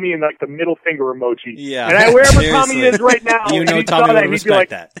 "R.I.P. Tommy" and like the middle finger emoji. Yeah. And wherever Tommy is right now, you know, and Tommy would respect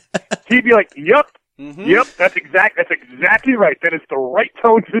that. He'd be like, "Yep." Mm-hmm. Yep, that's exactly right. That is the right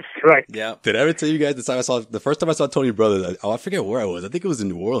tone to strike. Yeah. Did I ever tell you guys the first time I saw Tony Brothers? I forget where I was. I think it was in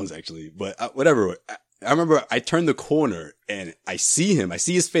New Orleans actually, but whatever. I remember I turned the corner and I see him. I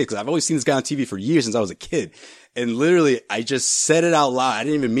see his face because I've always seen this guy on TV for years since I was a kid. And literally, I just said it out loud. I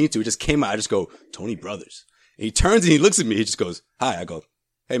didn't even mean to. It just came out. I just go, Tony Brothers. And he turns and he looks at me. He just goes, hi. I go,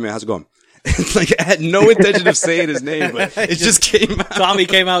 hey man, how's it going? It's like I had no intention of saying his name, but it just came out. Tommy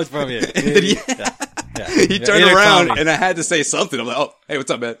came out from you. He turned around Tommy. And I had to say something. I'm like, oh, hey, what's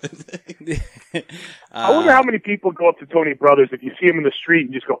up, man? I wonder how many people go up to Tony Brothers if you see him in the street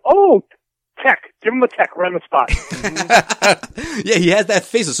and just go, oh, Tech. Give him a Tech right on the spot. Yeah, he has that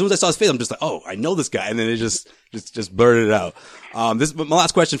face. As soon as I saw his face, I'm just like, oh, I know this guy. And then it just blurted out. This my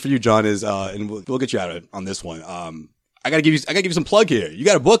last question for you, John, is, and we'll get you out on this one. I gotta give you some plug here. You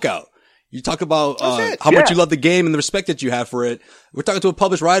got a book out. You talk about how much you love the game and the respect that you have for it. We're talking to a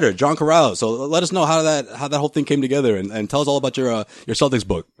published writer, John Karalis. So let us know how that whole thing came together, and tell us all about your Celtics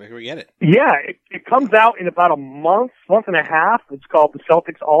book. Where can we get it? Yeah, it comes out in about a month and a half. It's called The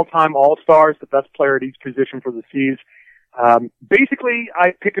Celtics All-Time All-Stars, the best player at each position for the C's. Basically,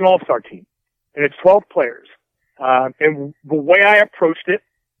 I pick an all-star team, and it's 12 players. And the way I approached it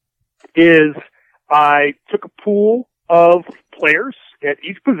is I took a pool of players at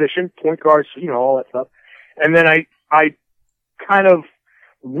each position, point guards, all that stuff. And then I kind of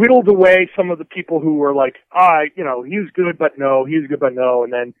whittled away some of the people who were like, he was good, but no, he was good, but no.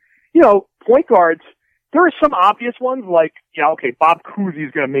 And then, point guards, there are some obvious ones like, Bob Cousy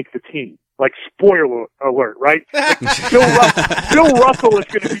is going to make the team. Like, spoiler alert, right? Like, Bill Russell is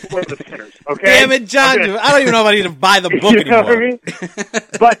going to be one of the centers, okay? Damn it, John. I don't even know if I need to buy the book anymore. What I mean?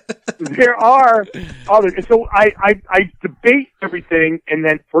 But there are others. And so I debate everything, and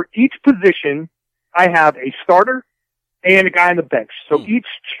then for each position, I have a starter and a guy on the bench. So each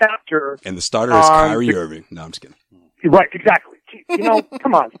chapter... And the starter is Kyrie Irving. No, I'm just kidding. Right, exactly.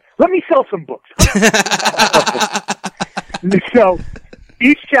 Come on. Let me sell some books. So...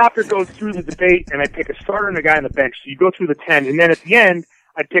 each chapter goes through the debate, and I pick a starter and a guy on the bench. So you go through the 10, and then at the end,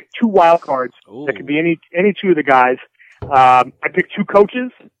 I pick 2 wild cards. Ooh. That could be any 2 of the guys. I pick 2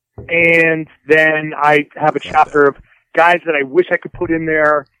 coaches, and then I have a chapter of guys that I wish I could put in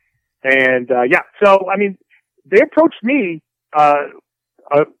there. And so I mean, they approached me. It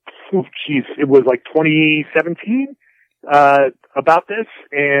was like 2017 about this,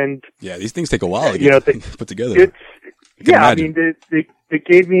 and these things take a while to get put together. I mean, they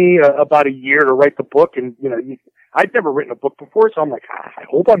gave me about a year to write the book, and I'd never written a book before, so I'm like, I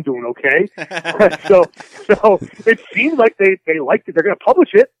hope I'm doing okay. so it seems like they liked it. They're going to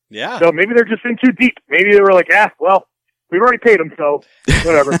publish it. Yeah. So maybe they're just in too deep. Maybe they were like, we've already paid them, so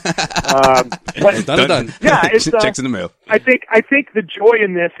whatever. But done. Yeah, it's checks in the mail. I think the joy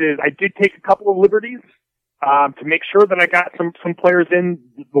in this is I did take a couple of liberties to make sure that I got some players in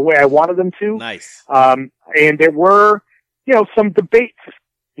the way I wanted them to. Nice. And there were, some debates,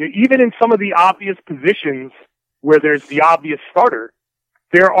 even in some of the obvious positions where there's the obvious starter,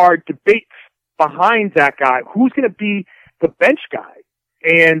 there are debates behind that guy. Who's going to be the bench guy?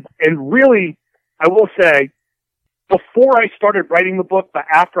 And really, I will say, before I started writing the book, but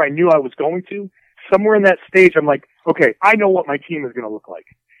after I knew I was going to, somewhere in that stage, I'm like, okay, I know what my team is going to look like.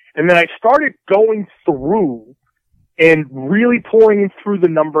 And then I started going through and really pouring through the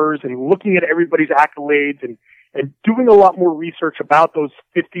numbers and looking at everybody's accolades and doing a lot more research about those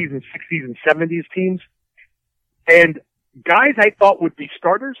 50s and 60s and 70s teams. And guys I thought would be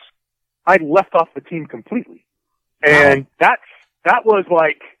starters, I left off the team completely. And that was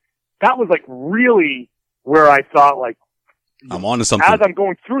like really where I thought, like, I'm on to something. As I'm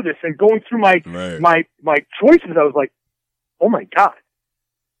going through this and going through my choices, I was like, oh my God,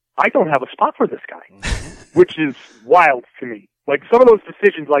 I don't have a spot for this guy, which is wild to me. Like, some of those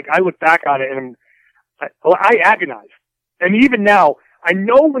decisions, like, I look back on it and I agonize. And even now, I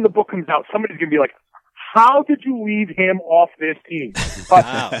know when the book comes out, somebody's going to be like, how did you leave him off this team?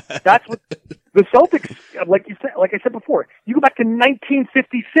 But that's what the Celtics, like I said before, you go back to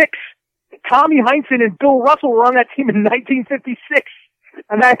 1956. Tommy Heinsohn and Bill Russell were on that team in 1956.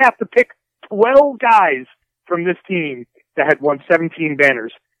 And I have to pick 12 guys from this team that had won 17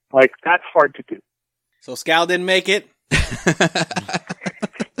 banners. Like, that's hard to do. So Scal didn't make it?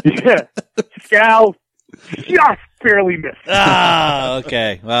 Yeah. Scal just barely missed.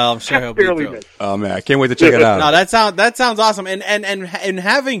 Okay. Well, I'm sure he'll be barely thrilled. missed. Oh man, I can't wait to check it out. No, that sounds awesome. And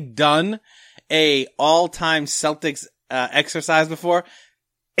having done a all-time Celtics exercise before,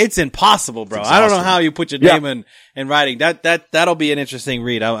 it's impossible, bro. I don't know how you put your name in writing. That'll be an interesting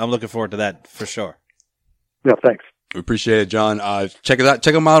read. I'm looking forward to that for sure. Yeah, thanks. We appreciate it, John. Check it out.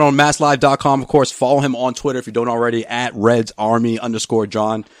 Check him out on MassLive.com. Of course, follow him on Twitter if you don't already, at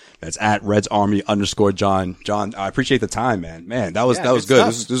RedsArmy_John. That's at RedsArmy_John. John, I appreciate the time, man. Man, that was good.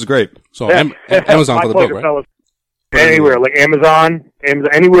 This is great. So Amazon for the book, right? Fellas. Anywhere, like Amazon,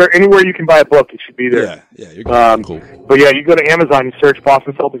 anywhere you can buy a book, it should be there. Yeah, you're good. Cool. But yeah, you go to Amazon, you search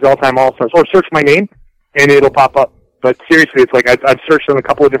Boston Celtics All-Time All-Stars, or search my name, and it'll pop up. But seriously, it's like I've searched on a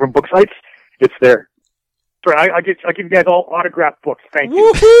couple of different book sites. It's there. Sorry, I'll give you guys all autographed books. Thank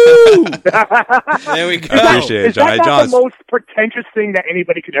you. There we go. I appreciate it, John. Is that not the most pretentious thing that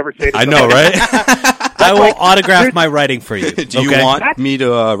anybody could ever say to I know, right? I will autograph my writing for you. Do you want me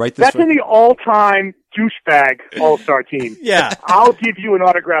to write this? That's in the all-time douchebag all-star team. Yeah. I'll give you an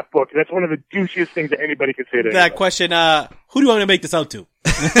autographed book. That's one of the douchiest things that anybody could say to That anybody. question, who do you want me to make this out to?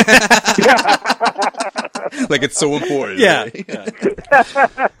 Like it's so important. Yeah. Right?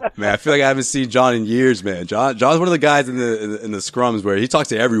 Man, I feel like I haven't seen John in years, man. John's one of the guys in the scrums where he talks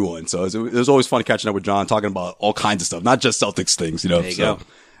to everyone. So it was always fun catching up with John, talking about all kinds of stuff, not just Celtics things, There you go.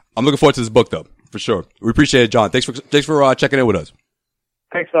 I'm looking forward to this book though, for sure. We appreciate it, John. Thanks for checking in with us.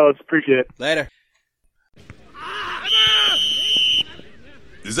 Thanks, fellas. Appreciate it. Later.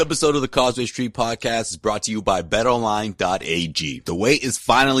 This episode of the Causeway Street Podcast is brought to you by BetOnline.ag. The wait is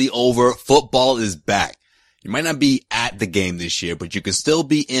finally over. Football is back. You might not be at the game this year, but you can still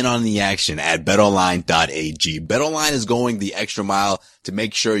be in on the action at BetOnline.ag. BetOnline is going the extra mile to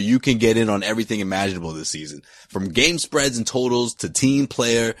make sure you can get in on everything imaginable this season. From game spreads and totals to team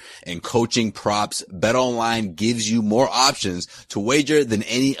player and coaching props, BetOnline gives you more options to wager than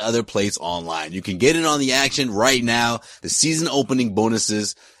any other place online. You can get in on the action right now. The season opening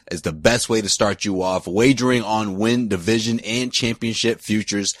bonuses is the best way to start you off wagering on win, division, and championship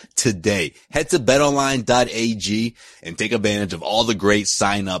futures today. Head to betonline.ag and take advantage of all the great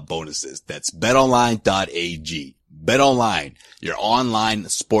sign-up bonuses. That's betonline.ag. BetOnline, your online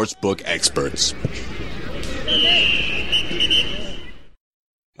sportsbook experts.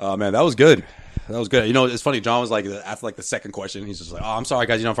 Oh man, that was good. That was good. You know, it's funny. John was like, after like the second question, he's just like, "Oh, I'm sorry,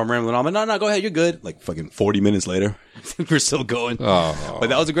 guys. You know, if I'm rambling on, I'm like, no, go ahead. You're good." Like fucking 40 minutes later, we're still going. Oh, but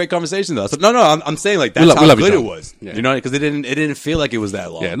that was a great conversation, though. So, no, I'm saying like that's how good it was. Yeah. You know, because it didn't feel like it was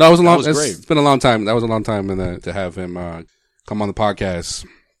that long. Yeah, no, it was a long. That was great. It's been a long time. That was a long time, and to have him come on the podcast,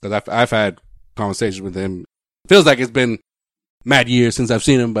 because I've had conversations with him. Feels like it's been mad years since I've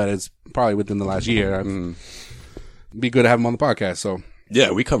seen him, but it's probably within the last year. Be good to have him on the podcast. So.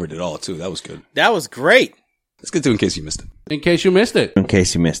 Yeah, we covered it all, too. That was good. That was great. Let's get to In Case You Missed It. In case you missed it. In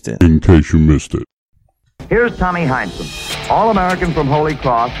case you missed it. In case you missed it. Here's Tommy Heinsohn. All-American from Holy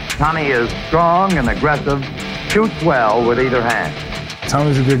Cross. Tommy is strong and aggressive, shoots well with either hand.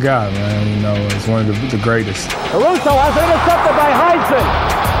 Tommy's a good guy, man. You know, he's one of the greatest. Caruso has it intercepted by Heinsohn.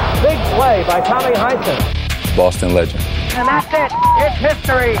 Big play by Tommy Heinsohn. Boston legend. And that's it. It's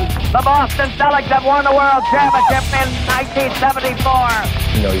history. The Boston Celtics have won the World Championship in 1974.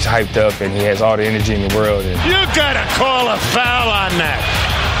 You know, he's hyped up and he has all the energy in the world. And you gotta call a foul on that.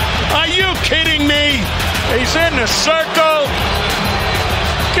 Are you kidding me? He's in the circle.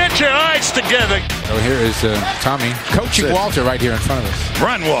 Get your eyes together. So here is Tommy coaching Walter right here in front of us.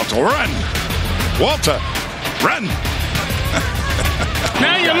 Run, Walter, run. Walter, run.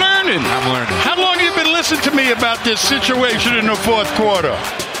 Now you're learning. I'm learning. How long have you been listening to me about this situation in the fourth quarter?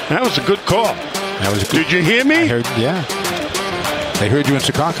 That was a good call. That was good. Did you hear me? I heard, yeah. They heard you in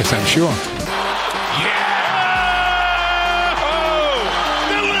Secaucus, I'm sure. Yeah! Oh,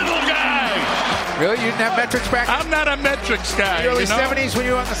 the little guy. Really? You didn't have metrics back? I'm not a metrics guy. The early 70s when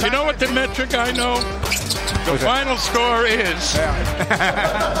you were on the side? You know what the metric I know? The final score is. Yeah.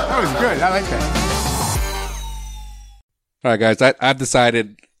 That was good. I like that. All right, guys. I've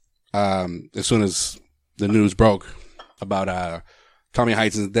decided, as soon as the news broke about Tommy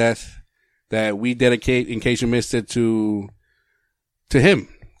Heinsohn's death, that we dedicate, in case you missed it, to him,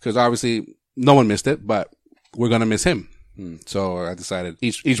 because obviously no one missed it, but we're gonna miss him. So I decided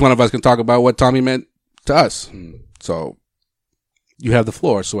each one of us can talk about what Tommy meant to us. So you have the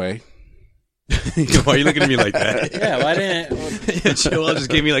floor, Sway. Why are you looking at me like that? Yeah, why didn't Joel just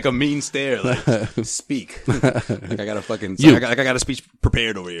gave me like a mean stare. Like, speak. Like I got a fucking. I got a speech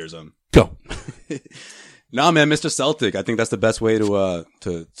prepared over here or something. Go. Nah, man, Mr. Celtic. I think that's the best way to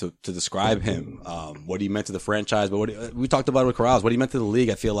describe him. What he meant to the franchise, but we talked about it with Karalis. What he meant to the league,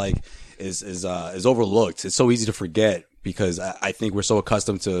 I feel like is overlooked. It's so easy to forget because I think we're so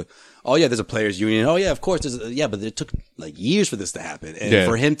accustomed to. Oh yeah, there's a players union. Oh yeah, of course. But it took like years for this to happen, and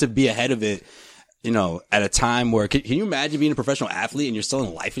for him to be ahead of it, you know, at a time where can you imagine being a professional athlete and you're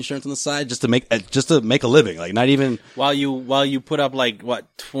selling life insurance on the side just to make a living, like not even while you put up like what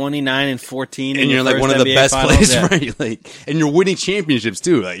 29 and 14, and you're like one of the best players, right? Like, and you're winning championships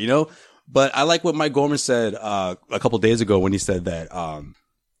too, like, you know. But I like what Mike Gorman said a couple of days ago when he said that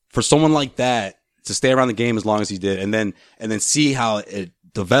for someone like that to stay around the game as long as he did, and then see how it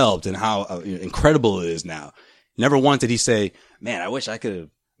developed and how incredible it is now. Never once did he say, "Man, I wish I could have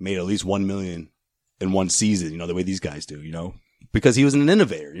made at least $1 million in one season," you know, the way these guys do, you know, because he was an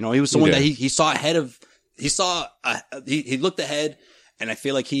innovator. You know, he was someone that he saw ahead of. He looked ahead, and I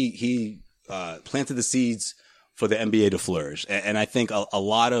feel like he planted the seeds for the NBA to flourish. And I think a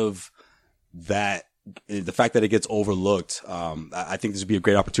lot of that, the fact that it gets overlooked, I think this would be a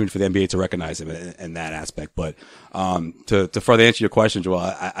great opportunity for the NBA to recognize him in that aspect. But to further answer your question,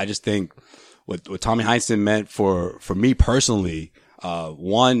 Joel, I just think what Tommy Heinsohn meant for me personally,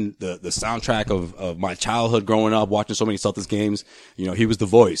 One, the soundtrack of my childhood growing up, watching so many Celtics games. You know, he was the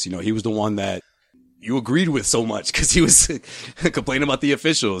voice. You know, he was the one that you agreed with so much because he was complaining about the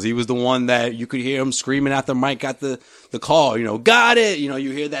officials. He was the one that you could hear him screaming after Mike got the call, you know, got it. You know, you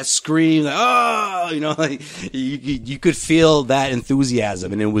hear that scream, like, oh, you know, like you could feel that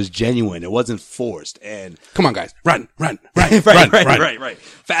enthusiasm and it was genuine. It wasn't forced. And come on, guys, run. right.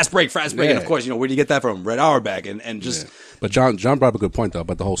 Fast break. Yeah. And of course, you know, where do you get that from? Red Auerbach and just. Yeah. But John brought up a good point though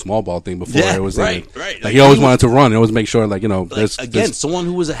about the whole small ball thing before. Yeah, it was right. Like he always wanted to run and always make sure, like, you know, like, there's someone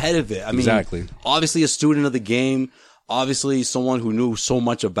who was ahead of it. I mean, exactly. Obviously a student of the game, obviously someone who knew so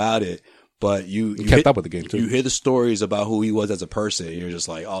much about it, but you kept up with the game too. You hear the stories about who he was as a person, and you're just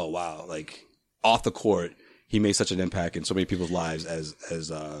like, oh wow, like off the court, he made such an impact in so many people's lives as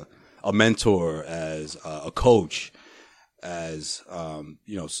a mentor, as a coach, as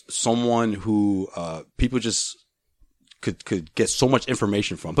you know, someone who people just could get so much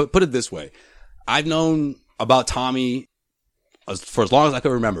information from. But put it this way, I've known about Tommy for as long as I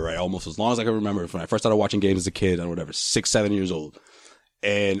could remember, right? Almost as long as I could remember when I first started watching games as a kid, or whatever, 6, 7 years old.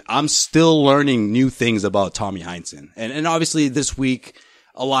 And I'm still learning new things about Tommy Heinsohn. And obviously this week,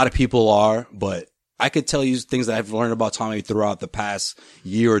 a lot of people are, but I could tell you things that I've learned about Tommy throughout the past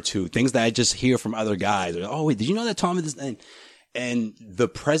year or two, things that I just hear from other guys. Oh, wait, did you know that Tommy this? And the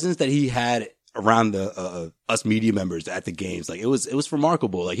presence that he had around the us media members at the games, like it was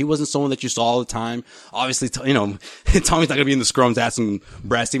remarkable. Like he wasn't someone that you saw all the time. Obviously, you know, Tommy's not gonna be in the scrums asking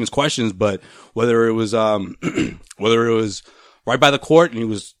Brad Stevens questions, but whether it was right by the court and he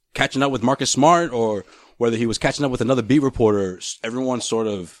was catching up with Marcus Smart, or whether he was catching up with another beat reporter, everyone sort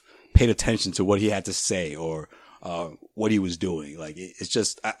of paid attention to what he had to say or what he was doing. Like it's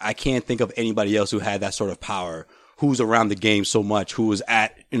just I can't think of anybody else who had that sort of power, who's around the game so much, who was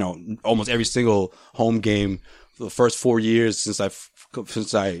at, you know, almost every single home game for the first 4 years since I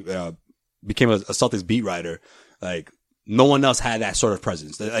became a Celtics beat writer. Like no one else had that sort of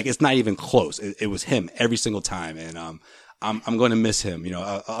presence. Like it's not even close. It was him every single time. And, I'm going to miss him. You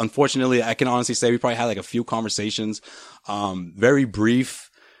know, unfortunately, I can honestly say we probably had like a few conversations, very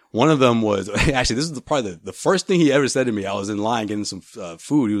brief. One of them was actually, this is probably the first thing he ever said to me. I was in line getting some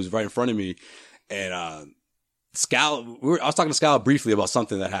food. He was right in front of me, and I was talking to Scal briefly about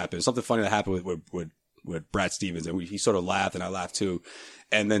something that happened, something funny that happened with Brad Stevens, and he sort of laughed, and I laughed too.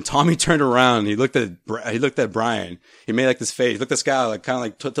 And then Tommy turned around, he looked at Brian, he made like this face, he looked at Scal, like kind of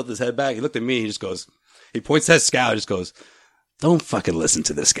like tilted his head back, he looked at me, he points at Scal, just goes, "Don't fucking listen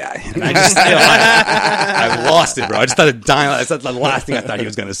to this guy." And I just, I lost it, bro. I just started dying. That's the last thing I thought he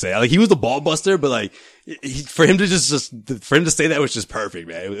was going to say. Like, he was the ball buster, but like, for him to for him to say that was just perfect,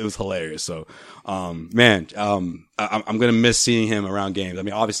 man. It was hilarious. So, I'm going to miss seeing him around games. I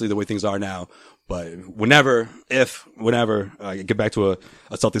mean, obviously the way things are now, but whenever I get back to a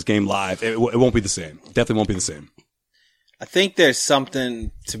Celtics game live, it won't be the same. Definitely won't be the same. I think there's something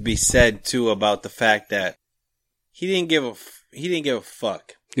to be said too about the fact that he didn't give a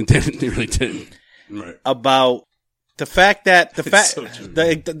fuck. He really didn't. Right. About the fact that the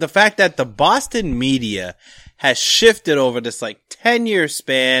fact that the Boston media has shifted over this like 10-year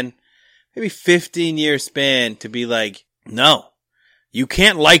span, maybe 15-year span, to be like, no, you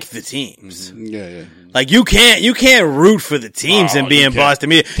can't like the teams. Mm-hmm. Yeah. Like you can't root for the teams and be in Boston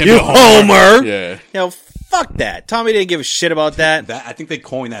media. Can't You be a homer. Yeah. You know, fuck that. Tommy didn't give a shit about that. I think they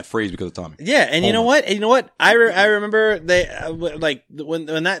coined that phrase because of Tommy. Yeah, and you know what? I remember they like when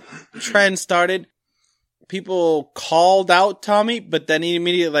that trend started, people called out Tommy, but then he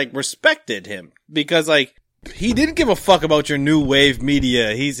immediately like respected him because like he didn't give a fuck about your new wave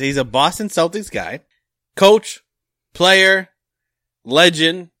media. He's a Boston Celtics guy, coach, player,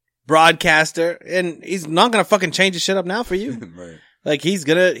 legend, broadcaster, and he's not gonna fucking change his shit up now for you. Right. Like he's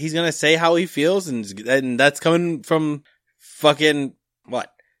gonna say how he feels, and that's coming from fucking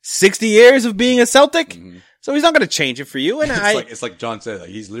 60 years of being a Celtic. Mm-hmm. So he's not gonna change it for you. And it's like John said, like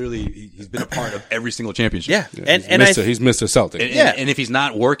he's been a part of every single championship. Yeah. He's Mr. Celtic. And if he's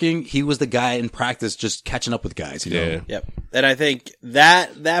not working, he was the guy in practice just catching up with guys. You know? Yeah. Yep. And I think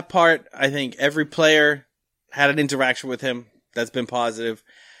that part, I think every player had an interaction with him that's been positive.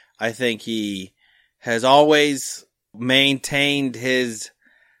 I think he has always maintained his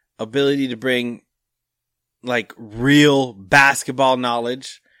ability to bring like real basketball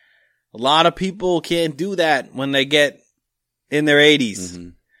knowledge. A lot of people can't do that when they get in their 80s. Mm-hmm.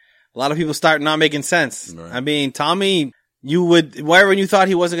 A lot of people start not making sense. Right. I mean, Tommy, when you thought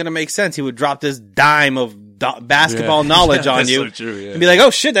he wasn't going to make sense, he would drop this dime of basketball knowledge on you. So true, yeah. And be like, oh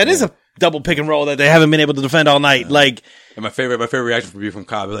shit, that is a double pick and roll that they haven't been able to defend all night. Like, and my favorite reaction from you from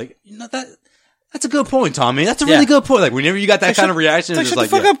Cobb, like, you know, That's a good point, Tommy. That's a really good point. Like whenever you got that kind of reaction, it's it's like,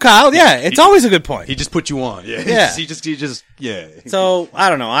 just shut the fuck up, Kyle. Yeah, it's always a good point. He just put you on. Yeah. Yeah. he just yeah. So I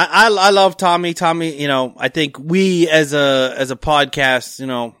don't know. I love Tommy. Tommy, you know, I think we as a podcast, you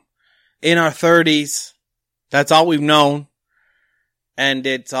know, in our 30s, that's all we've known. And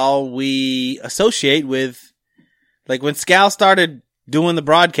it's all we associate with. Like when Scal started doing the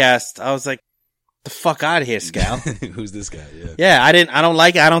broadcast, I was like, the fuck out of here, Scal. Who's this guy? Yeah. Yeah, I don't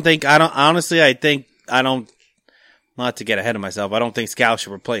like it. Not to get ahead of myself, I don't think Scal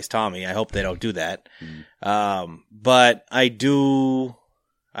should replace Tommy. I hope they don't do that. But I know.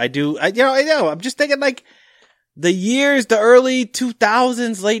 I'm just thinking like the early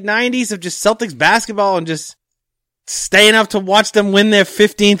 2000s, late 90s of just Celtics basketball and just staying up to watch them win their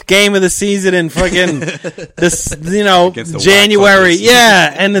 15th game of the season in friggin' this, you know, January.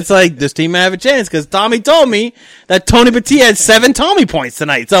 Yeah. And it's like, this team may have a chance because Tommy told me that Tony Petit had 7 Tommy points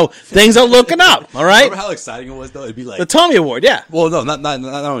tonight. So things are looking up. All right. Remember how exciting it was though? It'd be like the Tommy Award. Yeah. Well, no, not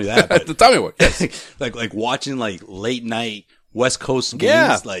only that, but the Tommy Award. like watching like late night West Coast games.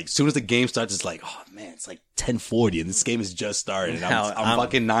 Yeah. Like as soon as the game starts, it's like, oh man, it's like 10:40 and this game has just started and I'm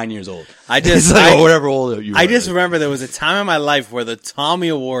fucking 9 years old. Whatever old you are. I just remember there was a time in my life where the Tommy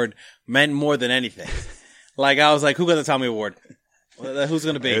Award meant more than anything. Like I was like, who got the Tommy Award? Who's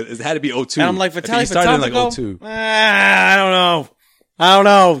going to be? It had to be 02. And I'm like, Vitaly started in like 02. I don't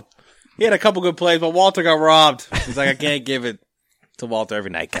know. He had a couple good plays, but Walter got robbed. He's like, I can't give it to Walter every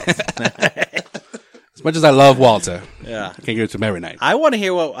night, guys. As much as I love Walter, yeah, I can't give it to him every night. I want to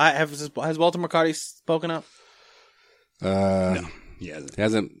hear has Walter McCarty spoken up? No, he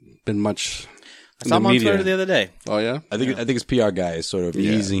hasn't been much. I saw him on Twitter the other day. Oh yeah, I think his PR guy is sort of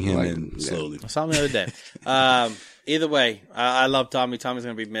easing him in slowly. I saw him the other day. Either way, I love Tommy. Tommy's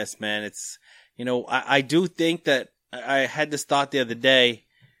gonna be missed, man. It's, you know, I do think that I had this thought the other day.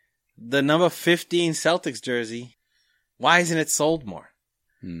 The number 15 Celtics jersey, why isn't it sold more?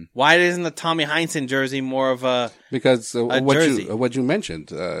 Why isn't the Tommy Heinsohn jersey more of a because jersey? What you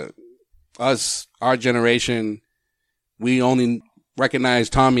mentioned, our generation, we only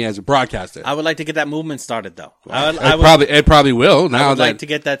recognize Tommy as a broadcaster. I would like to get that movement started, though. It probably will. Now I would like to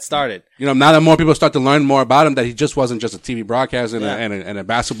get that started. You know, now that more people start to learn more about him, that he just wasn't just a TV broadcaster and a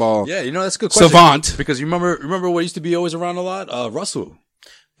basketball. Yeah, you know, that's a good question. Savant. Because you remember what used to be always around a lot? Russell.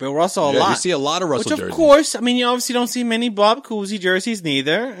 Bill Russell a lot. You see a lot of Russell jerseys. Which, of course, I mean, you obviously don't see many Bob Cousy jerseys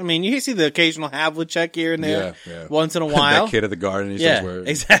neither. I mean, you see the occasional Havlicek here and there once in a while. That kid at the Garden.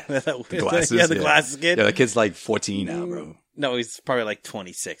 Exactly. The glasses. Yeah, the glasses kid. Yeah, the kid's like 14 now, bro. No, he's probably like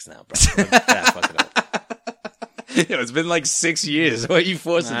 26 now, bro. That's fucking old. Yo, it's been like 6 years. Why are you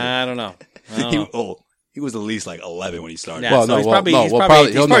forcing him? I don't know. He was at least like 11 when he started. Yeah, so he's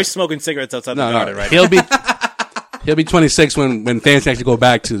probably smoking cigarettes outside the Garden right now. He'll be 26 when fans actually go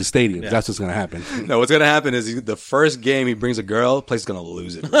back to the stadium. That's what's going to happen. No, what's going to happen is the first game he brings a girl, the place is going to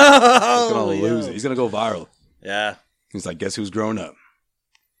lose it. He's going to lose it. He's going to go viral. Yeah. He's like, guess who's grown up?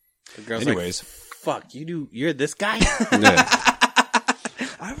 The girl's anyways. Like, fuck, you're this guy? Yeah.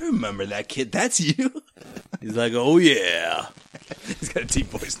 I remember that kid. That's you. He's like, oh yeah. He's got a deep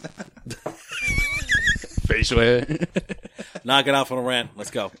voice now. Facial hair. Knock it off on a rant. Let's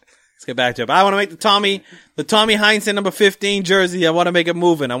go. Let's get back to it. But I want to make the Tommy Heinsohn number 15 jersey. I want to make it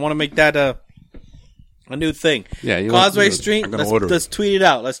moving. I want to make that a new thing. Yeah, Causeway Street. Let's tweet it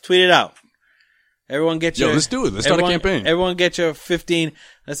out. Let's tweet it out. Everyone get your. Let's do it. Let's start a campaign. Everyone get your 15.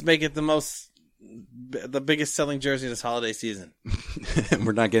 Let's make it the biggest selling jersey this holiday season.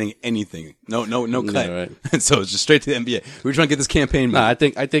 We're not getting anything. No cut. Yeah, right. So it's just straight to the NBA. We're trying to get this campaign. I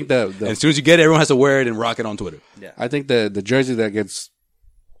think the as soon as you get it, everyone has to wear it and rock it on Twitter. Yeah. I think the jersey that gets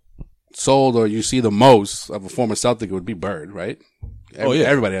sold or you see the most of a former Celtic would be Bird, right?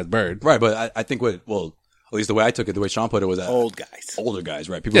 Everybody has Bird. Right, but I think at least the way I took it, the way Sean put it was older guys,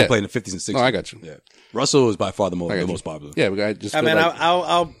 right? People who play in the 50s and 60s. Oh, I got you. Yeah. Russell is by far the most popular. Yeah, but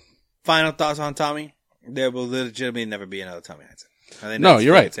I'll final thoughts on Tommy. There will legitimately never be another Tommy Heinsohn. No,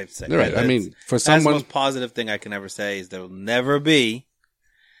 you're right. Safe to say. You're right. I mean, that's the most positive thing I can ever say is there will never be,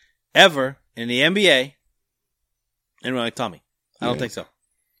 ever, in the NBA, anyone like Tommy. I don't think so.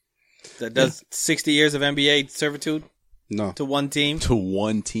 That does 60 years of NBA servitude? No. To one team? To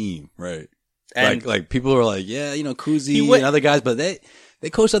one team, right. And like people are like, yeah, you know, Cousy and other guys, but they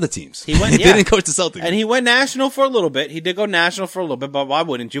coached other teams. He went, They didn't coach the Celtics. And he went national for a little bit. He did go national for a little bit, but why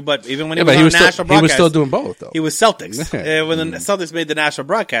wouldn't you? But even when he was on national broadcast. He was still doing both, though. He was Celtics. When the Celtics made the national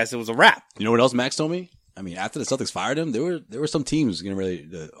broadcast, it was a wrap. You know what else Max told me? I mean, after the Celtics fired him, there were some teams going to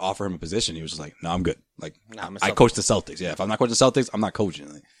really offer him a position. He was just like, no, I'm good. Like, I coach the Celtics. Yeah, if I'm not coaching the Celtics, I'm not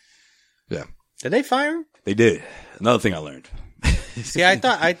coaching. Like, yeah. Did they fire him? They did. Another thing I learned. See, I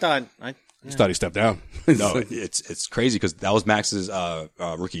thought He thought he stepped down. No, it's crazy because that was Max's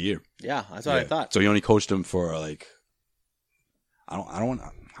rookie year. Yeah, that's what I thought. So he only coached him for like I want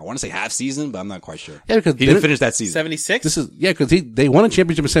to say half season, but I'm not quite sure. Yeah, because he didn't finish that season. 76. Because they won a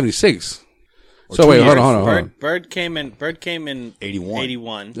championship in 76. So wait, hold on. Bird came in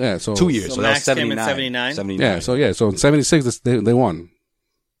 81. Yeah, so 2 years. So that Max was came in 79. 79. Yeah, so in 76 they won.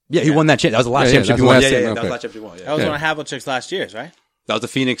 Yeah, he won that championship. That was the last championship he won. Yeah, that was the last championship he won. That was one of Havlicek's last years, right? That was the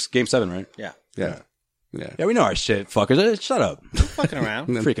Phoenix Game 7, right? Yeah. Yeah, we know our shit, fuckers. Shut up. Fucking around.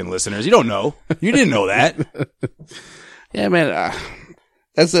 Freaking listeners. You don't know. You didn't know that. Yeah, man.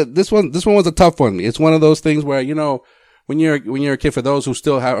 This one was a tough one. It's one of those things where, when you're a kid, for those who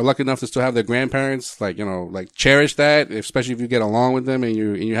still are lucky enough to still have their grandparents, cherish that, especially if you get along with them and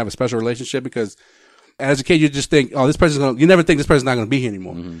you have a special relationship, because as a kid, you just think, oh, you never think this person's not going to be here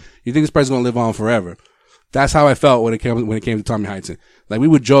anymore. Mm-hmm. You think this person's going to live on forever. That's how I felt when it came to Tommy Heinsohn. Like, we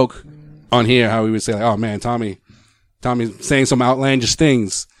would joke on here how we would say, like, oh man, Tommy's saying some outlandish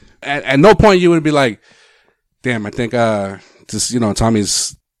things. At no point you would be like, damn, I think,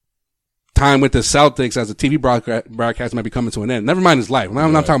 Tommy's time with the Celtics as a TV broadcast might be coming to an end. Never mind his life.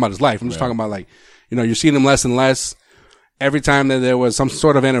 I'm not talking about his life. I'm just talking about, you're seeing him less and less. Every time that there was some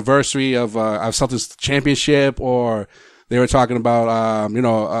sort of anniversary of Celtics championship, or they were talking about,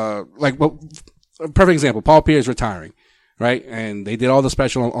 a perfect example, Paul Pierce retiring, right? And they did all the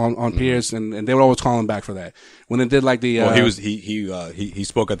special on Pierce, and they would always call him back for that. When they did he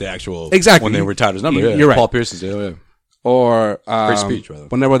spoke at the actual, exactly, when they retired his number. You're right. Paul Pierce's, yeah. Or, great speech, rather.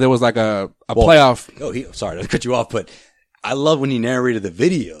 Whenever there was like a playoff. Oh, sorry to cut you off, but I love when he narrated the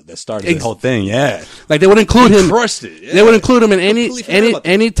video that started the whole thing. Yeah. Like, they would include him. Crushed it. Yeah. They would include him in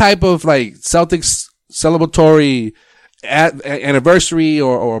any type of Celtics celebratory anniversary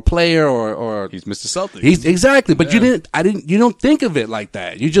or player or he's Mr. Celtics. He's exactly, but you don't think of it like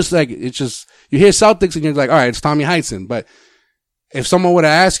that. You just you hear Celtics and you're like, all right, it's Tommy Heinsohn. But if someone would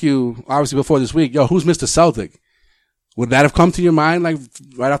have asked you, obviously before this week, yo, who's Mr. Celtic? Would that have come to your mind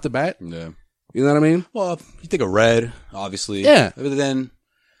right off the bat? Yeah. You know what I mean? Well, you think of Red, obviously. Yeah. But then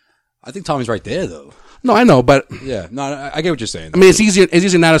I think Tommy's right there though. No, I know, but yeah, no, I get what you're saying. I mean, it's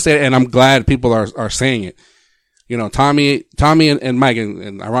easier now to say it, and I'm glad people are saying it. Tommy and Mike,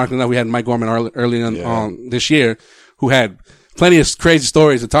 and ironically enough, we had Mike Gorman early on this year, who had plenty of crazy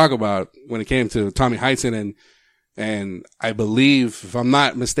stories to talk about when it came to Tommy Heinsohn, and I believe, if I'm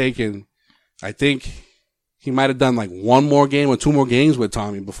not mistaken, I think he might have done like one more game or two more games with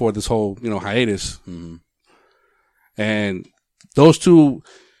Tommy before this whole, hiatus. Mm-hmm. And those two,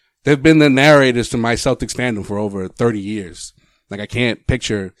 they've been the narrators to my Celtics fandom for over 30 years. Like, I can't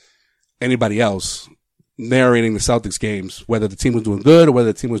picture anybody else narrating the Celtics games, whether the team was doing good or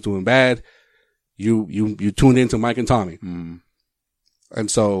whether the team was doing bad. You tuned into Mike and Tommy. Mm. And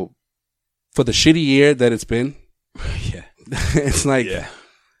so for the shitty year that it's been, it's like,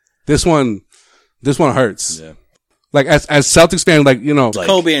 this one hurts. Yeah. Like, as Celtics fan, like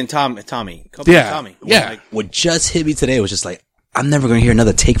Kobe and Tommy. Kobe and Tommy. Yeah. What just hit me today was just like, I'm never going to hear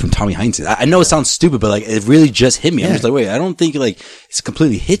another take from Tommy Heinsohn. I know it sounds stupid, but it really just hit me. I'm just like, wait, I don't think it's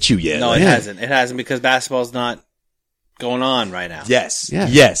completely hit you yet. No, it hasn't. It hasn't, because basketball's not going on right now. Yes. Yeah.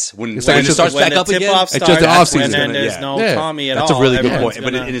 Yes. When it starts back up again, it's just the offseason. And then there's no Tommy at all. That's a really good point.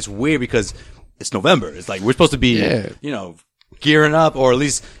 But it's weird because it's November. It's like, we're supposed to be, gearing up, or at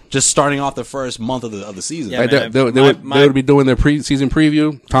least just starting off the first month of the season. Yeah, they would be doing their season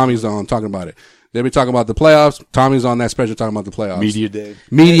preview. Tommy's on talking about it. They'll be talking about the playoffs. Tommy's on that special talking about the playoffs. Media day. And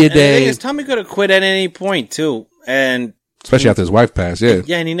the thing is, Tommy could have quit at any point too, and especially after his wife passed. Yeah,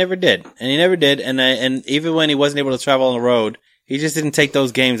 and he never did. And even when he wasn't able to travel on the road, he just didn't take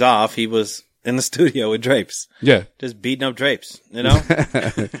those games off. He was in the studio with Drapes. Yeah, just beating up Drapes.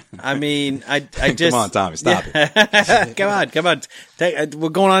 I mean, I just come on, Tommy, stop it. Come on. We're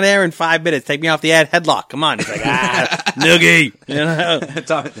going on air in 5 minutes. Take me off the headlock. Come on. He's like, noogie.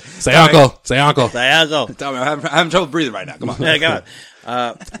 Tommy, say uncle. Tommy, I'm having trouble breathing right now. Come on. Yeah, come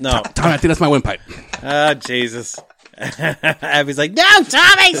on. No, Tommy, I think that's my windpipe. Oh, Jesus. Abby's like, no,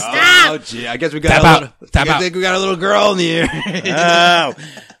 Tommy, stop. Oh, gee, I guess we got I think we got a little girl in the air.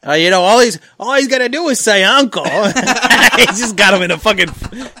 All he's got to do is say uncle. He just got him in a fucking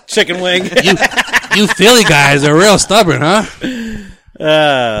chicken wing. You Philly guys are real stubborn, huh?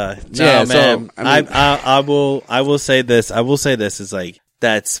 No, man. I will say this. Is like,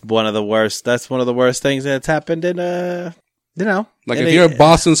 that's one of the worst things that's happened in, like, if you're a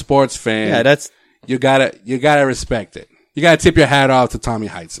Boston sports fan, you gotta respect it. You gotta tip your hat off to Tommy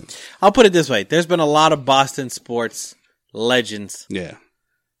Heinsohn. I'll put it this way. There's been a lot of Boston sports legends. Yeah.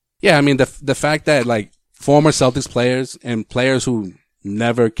 Yeah, I mean, the fact that, like, former Celtics players and players who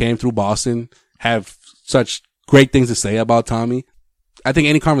never came through Boston have such great things to say about Tommy. I think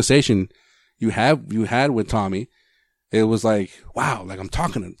any conversation you had with Tommy, it was like, wow, like I'm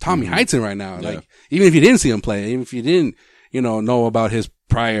talking to Tommy Heinsohn right now. Like, even if you didn't see him play, even if you didn't, know about his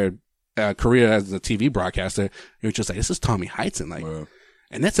prior career as a TV broadcaster, you're just like, this is Tommy Heinsohn. Like,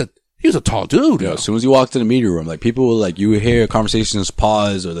 and he was a tall dude. Yeah, as soon as you walked in the media room, like people were like, you would hear conversations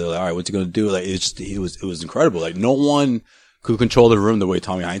pause, or they're like, all right, what's he going to do? Like, it was incredible. Like, no one could control the room the way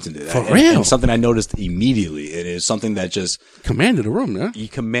Tommy Heinsohn did. For real. And something I noticed immediately. It is something that just commanded the room, yeah. He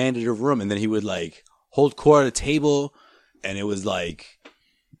commanded a room, and then he would like hold court at a table, and it was like,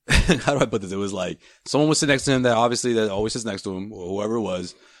 how do I put this? It was like someone would sit next to him that always sits next to him, or whoever it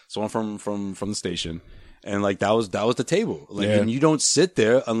was, someone from the station. And like that was the table. Like, and you don't sit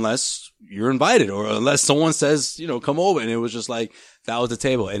there unless you're invited or unless someone says, come over. And it was just like, that was the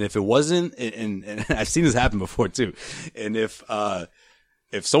table. And if it wasn't, and I've seen this happen before too. And if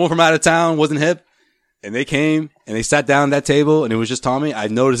someone from out of town wasn't hip and they came and they sat down at that table and it was just Tommy, I've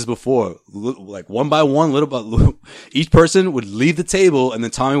noticed this before. Like one by one, each person would leave the table and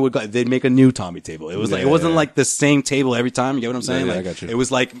then Tommy they'd make a new Tommy table. It was it wasn't like the same table every time. You get what I'm saying? Yeah, like, I got you. It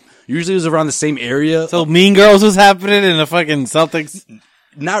was like, usually it was around the same area. So Mean Girls was happening in the fucking Celtics?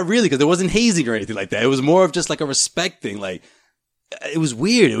 Not really, because there wasn't hazing or anything like that. It was more of just like a respect thing. Like, it was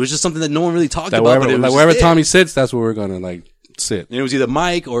weird. It was just something that no one really talked about. Wherever Tommy sits, that's where we're gonna like sit. And it was either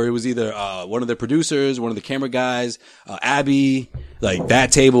Mike or it was either one of the producers, one of the camera guys, Abby. Like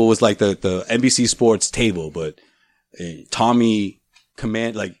that table was like the NBC Sports table, but Tommy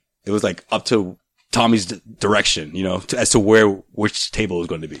it was like up to Tommy's direction, as to which table it was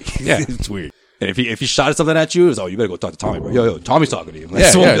going to be. Yeah, it's weird. And if he shot something at you, it was, you better go talk to Tommy, bro. Yo, Tommy's talking to you. Like,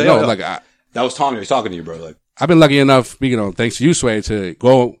 that was Tommy. He's talking to you, bro. Like, I've been lucky enough, thanks to you, Sway, to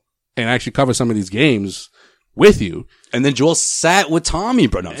go and actually cover some of these games with you. And then Joel sat with Tommy,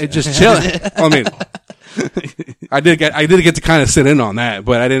 bro. No, and just chilling. I mean, I did get to kind of sit in on that,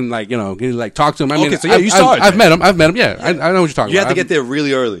 but I didn't talk to him. I mean, so you saw it. I've met him. Yeah, I know what you're talking about. You have to get there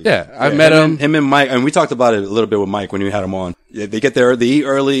really early. Yeah, I've met him. Him and Mike, and we talked about it a little bit with Mike when we had him on. Yeah, they get there, they eat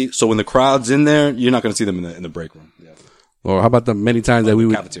early, so when the crowd's in there, you're not going to see them in the break room. Yeah. Or how about the many times that we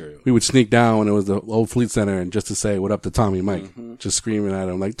would sneak down when it was the old Fleet Center and just to say what up to Tommy and Mike, just screaming at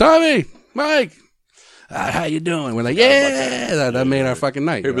him like, Tommy, Mike, how you doing? We're like, yeah, that made our fucking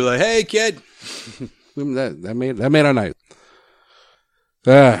night. He'd be like, hey kid. that made our night.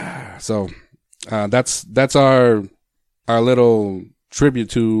 So that's our little tribute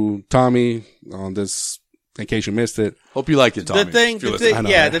to Tommy on this. In case you missed it, hope you liked it, Tommy. The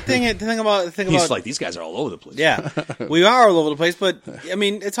thing about he's like, these guys are all over the place. Yeah, we are all over the place, but I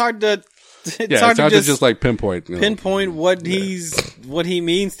mean, it's hard to just like pinpoint what he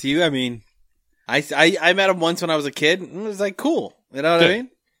means to you. I mean, I met him once when I was a kid, and it was like cool. You know what I mean?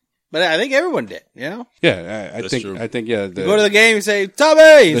 But I think everyone did. Yeah, I think you go to the game, you say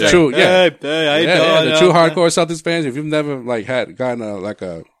Tommy. The true hardcore Celtics fans. If you've never gotten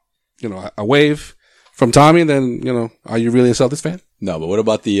a wave from Tommy, then are you really a Celtics fan? No, but what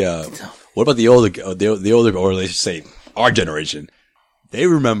about the older, or let's say our generation? They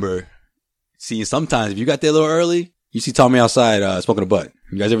remember seeing sometimes if you got there a little early, you see Tommy outside smoking a butt.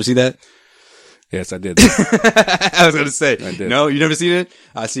 You guys ever see that? Yes, I did. I was gonna say, no, you never seen it?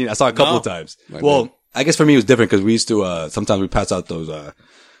 I saw it a couple of times. I guess for me it was different because we used to sometimes we pass out those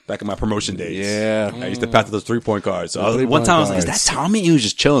back in my promotion days. Yeah. I used to pass out those 3-point cards. So one time I was like, is that Tommy? He was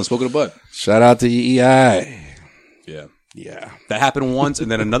just chilling, smoking a butt. Shout out to EEI. Yeah. That happened once,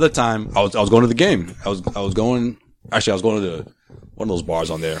 and then another time I was going to the game. I was going to one of those bars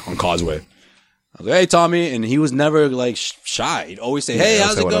on there on Causeway. I was like, hey Tommy, and he was never like shy. He'd always say, hey,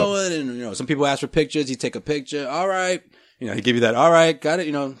 how's it going? And some people ask for pictures. He'd take a picture. All right. He'd give you that. All right. Got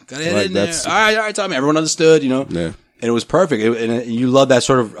it. Got it in there. All right, Tommy. Everyone understood, Yeah. And it was perfect. You love that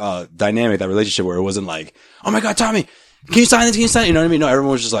sort of dynamic, that relationship where it wasn't like, oh my God, Tommy, can you sign this? Can you sign it? You know what I mean? No,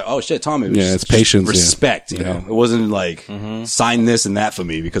 everyone was just like, oh shit, Tommy. It was it's patience. Respect, you know? It wasn't like, sign this and that for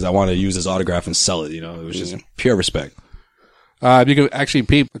me because I want to use this autograph and sell it, It was just pure respect. You can actually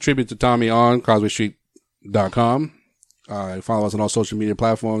peep a tribute to Tommy on CausewayStreet.com. Follow us on all social media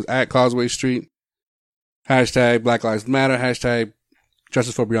platforms at Causeway Street. Hashtag Black Lives Matter. Hashtag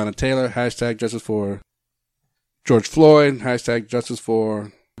Justice for Breonna Taylor. Hashtag Justice for George Floyd. Hashtag Justice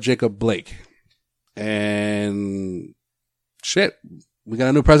for Jacob Blake. And shit, we got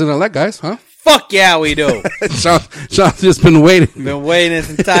a new president-elect, guys, huh? Fuck yeah, we do. Sean's just been waiting. Been waiting this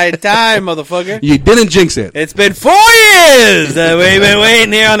entire time, motherfucker. You didn't jinx it. It's been 4 years that we've been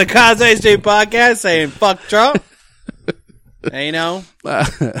waiting here on the Causeway Street podcast saying fuck Trump.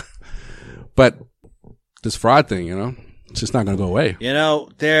 But this fraud thing, It's just not going to go away. You know,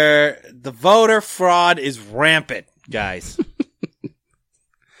 the voter fraud is rampant, guys.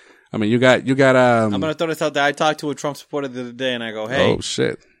 I mean, you got. I'm going to throw this out there. I talked to a Trump supporter the other day, and I go, hey. Oh,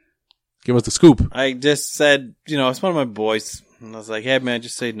 shit. Give us the scoop. I just said, you know, it's one of my boys. And I was like, hey, man,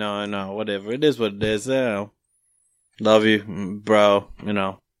 just say no, whatever. It is what it is. You know. Love you, bro, you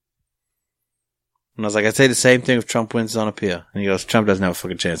know. And I was like, I'd say the same thing if Trump wins on appeal. And he goes, Trump doesn't have a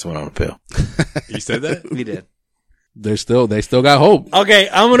fucking chance to win on appeal. He said that? He did. They still got hope. Okay,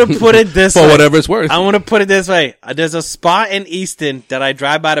 I'm going to put it this way. For whatever it's worth. I'm going to put it this way. There's a spot in Easton that I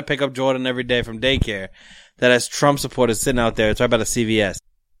drive by to pick up Jordan every day from daycare that has Trump supporters sitting out there. It's right by the CVS.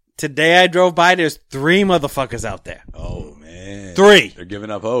 Today I drove by, there's 3 motherfuckers out there. Oh, man. 3. They're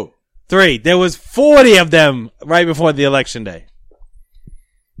giving up hope. 3. There was 40 of them right before the election day.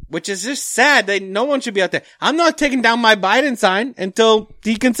 Which is just sad that no one should be out there. I'm not taking down my Biden sign until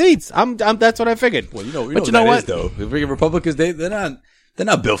he concedes. That's what I figured. Well, you know what is, though. The Republicans, they're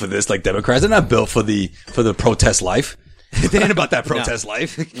not built for this like Democrats. They're not built for the protest life. They ain't about that protest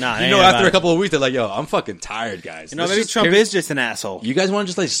life. Nah, you know, after a couple of weeks, they're like, yo, I'm fucking tired, guys. You know, maybe Trump is just an asshole. You guys want to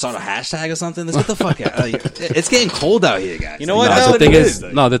just like start a hashtag or something? Let's get the fuck out. Like, it's getting cold out here, guys. You know what?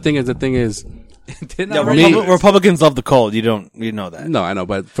 The thing is, Republicans love the cold. You know that. No, I know,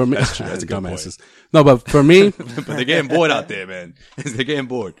 but for me, that's true. That's a good point. No, but for me, but they're getting bored out there, man. They're getting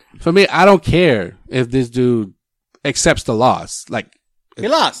bored. For me, I don't care if this dude accepts the loss. Like, he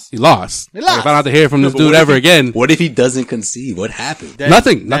lost. Like, if I don't have to hear from this dude ever again. What if he doesn't concede? What happened?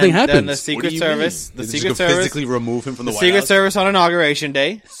 Nothing happens. Then the Secret Service physically remove him from the White Secret House? Service on Inauguration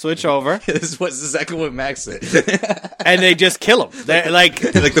Day switch over. This is exactly what Max said. And they just kill him. They're like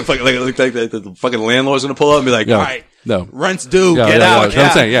the fucking landlord's gonna pull up and be like, all right, no, rent's due, get What out.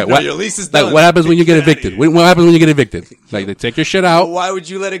 I'm saying, yeah. Your lease is done. Like, what happens when you get evicted? What happens when you get evicted? Like, they take your shit out. Well, why would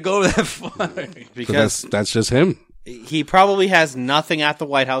you let it go that far? Because that's just him. He probably has nothing at the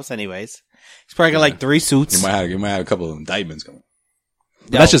White House anyways. He's probably got like 3 suits. He might have a couple of indictments coming.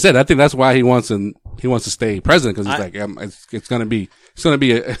 That's just it. I think that's why he wants to stay president, because he's like, it's gonna be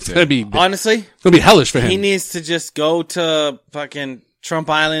honestly, it's gonna be hellish for him. He needs to just go to fucking Trump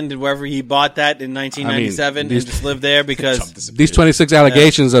Island and wherever he bought that in 1997 and just live there, because these 26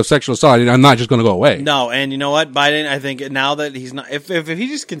 allegations of sexual assault are not just gonna go away. No, and you know what, Biden, I think now that he's not, if he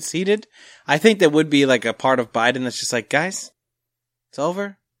just conceded, I think there would be like a part of Biden that's just like, guys, it's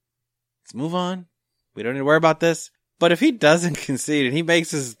over. Let's move on. We don't need to worry about this. But if he doesn't concede and he makes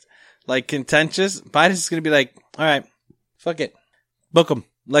his like contentious, Biden's just gonna be like, all right, fuck it, book him,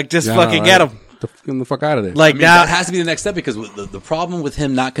 like just fucking get him. Get the fuck out of there. Like, that has to be the next step, because the problem with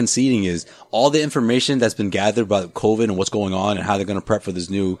him not conceding is all the information that's been gathered about COVID and what's going on and how they're going to prep for this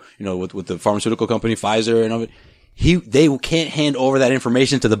new, you know, with the pharmaceutical company Pfizer and all it. They can't hand over that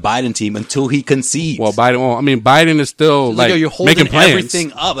information to the Biden team until he concedes. Well, Biden is still like you're holding making plans.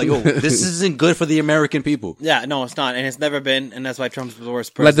 Everything up. Like, this isn't good for the American people. Yeah, no, it's not, and it's never been, and that's why Trump's the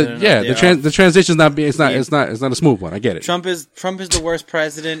worst president. The transition's not it's not a smooth one. I get it. Trump is the worst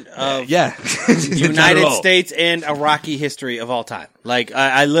president of United States and Iraqi history of all time. Like,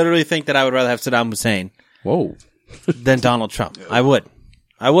 I literally think that I would rather have Saddam Hussein than Donald Trump. I would,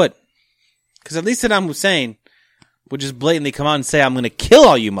 because at least Saddam Hussein would just blatantly come out and say, I'm going to kill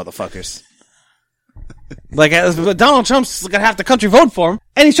all you motherfuckers. Like, Donald Trump's got half the country vote for him,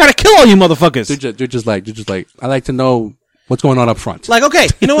 and he's trying to kill all you motherfuckers. They're just like, I like to know what's going on up front. Like, okay,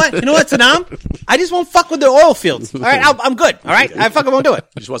 you know what, Saddam? I just won't fuck with the oil fields. All right, I'm good. All right, I fucking won't do it.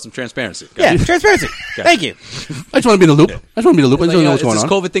 You just want some transparency. Yeah, transparency. Thank you. I just want to be in the loop. I just want to be in the loop. I just want to know what's going on. Is this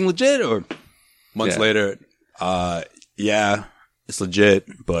COVID thing legit? Or months later, yeah, it's legit,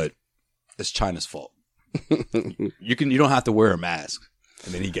 but it's China's fault. You don't have to wear a mask,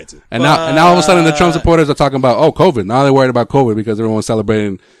 and then he gets it. And now all of a sudden the Trump supporters are talking about COVID. Now they're worried about COVID because everyone's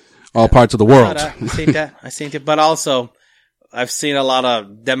celebrating all parts of the world. I seen that. But also, I've seen a lot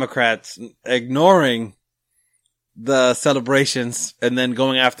of Democrats ignoring the celebrations and then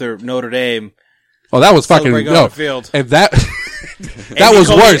going after Notre Dame. Oh, that was fucking field. If that was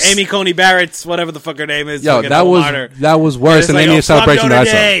worse. Amy Coney Barrett's, whatever the fuck her name is. Yo, that was worse than any celebration that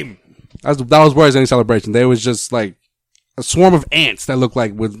I saw. That was worse than any celebration. There was just like a swarm of ants that looked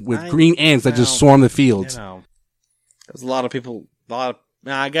like with green ants that just swarmed the fields. There's a lot of people.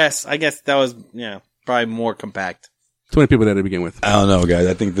 I guess that was probably more compact. Too many people there to begin with. I don't know, guys.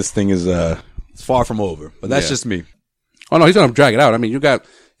 I think this thing is it's far from over. But that's just me. Oh no, he's gonna drag it out. I mean, you got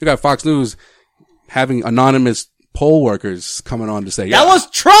Fox News having anonymous poll workers coming on to say that was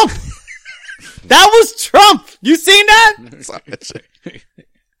Trump. That was Trump. You seen that?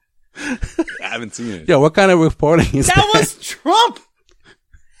 I haven't seen it. Yo, what kind of reporting is that? That was Trump.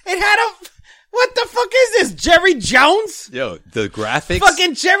 It had What the fuck is this? Jerry Jones? Yo, the graphics.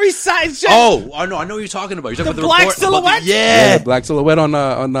 Fucking Jerry Size. Oh, I know what you're talking about. You're talking the about black report silhouette? Yeah, black silhouette on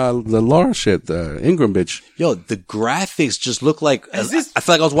the Laura shit, Ingram bitch. Yo, the graphics just look like, I feel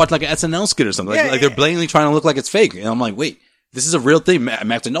like I was watching like an SNL skit or something. Like they're blatantly trying to look like it's fake. And I'm like, wait, this is a real thing.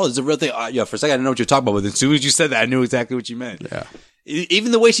 Max, no, this is a real thing. Yeah, for a second I didn't know what you're talking about, but as soon as you said that, I knew exactly what you meant. Yeah.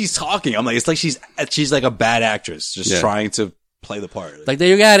 Even the way she's talking, I'm like, it's like she's like a bad actress, just trying to play the part. Like, there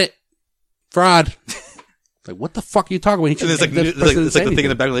you got it. Fraud. Like, what the fuck are you talking about? It's like the thing in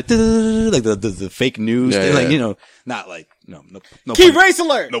the background, like the fake news thing, like, you know, not like, no key race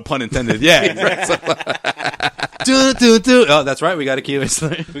alert! No pun intended. Yeah. Oh, that's right. We got a key race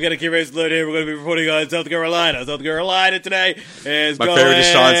alert. We got a key race alert here. We're going to be reporting on South Carolina. South Carolina today is my going favorite is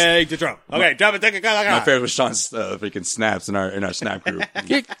Sean's, to Trump. Okay, Trump, take a my favorite was Sean's freaking snaps in our snap group.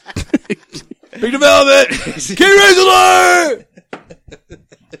 Big development. Key race alert.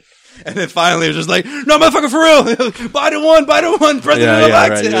 And then finally, it was just like, no, motherfucker, for real. Biden won,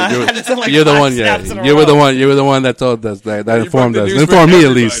 President-elect. Right. You're the one, You were the one that told us, that informed us. Informed me, at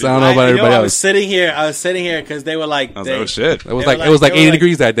least. I don't know about everybody else. I was sitting here because they were like, I was like, oh, shit. It was like 80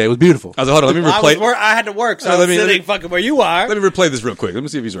 degrees that day. It was beautiful. I was like, hold on, let me replay. I had to work, so I was sitting fucking where you are. Let me replay this real quick. Let me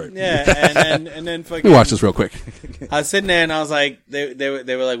see if he's right. Yeah, and then fucking. Let me watch this real quick. I was sitting there and I was like, they were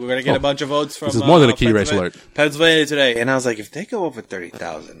like, we're going to get a bunch of votes from. This is more than a key race alert. Pennsylvania today. And I was like, if they go over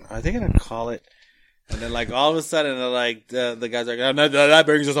 30,000, are they going to call it? And then, like, all of a sudden, they're like, the guys are like, that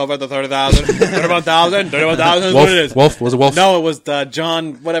brings us over to 30,000. 31,000? 31,000? What it is? Wolf? Was it Wolf? No, it was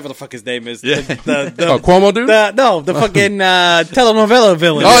John, whatever the fuck his name is. Yeah. Cuomo dude? The fucking telenovela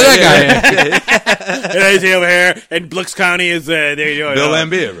villain. Oh, that guy. And he's over here, and Blix County is, there you go. Bill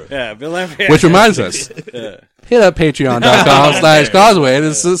Lambier, bro. Yeah, Bill Lambier. Which reminds us. Hit up patreon.com/Causeway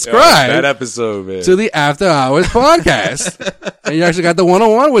to subscribe that episode, man. to the After Hours podcast. And you actually got the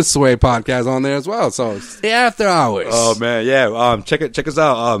 101 with Sway podcast on there as well. So it's the After Hours. Oh man, yeah. Check us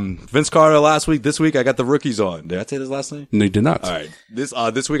out. Vince Carter last week. This week I got the rookies on. Did I say his last name? No, you did not. All right.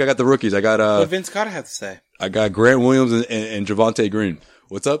 This week I got the rookies. I got what did Vince Carter have to say? I got Grant Williams and Javonte Green.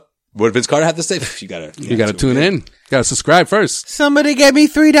 What's up? What did Vince Carter have to say? You gotta tune in. You gotta subscribe first. Somebody gave me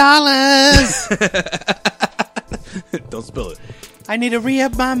 $3. Don't spill it. I need to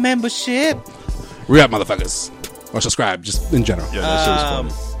re-up my membership. Re-up, motherfuckers. Or subscribe, just in general. Yeah, that shit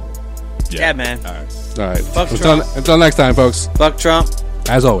was fun. Yeah, man. All right. Until next time, folks. Fuck Trump.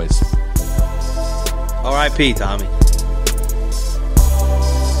 As always. R.I.P. Tommy.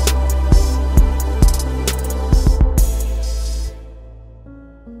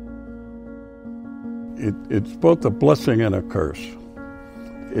 It's both a blessing and a curse.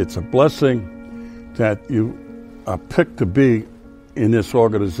 It's a blessing that you are picked to be in this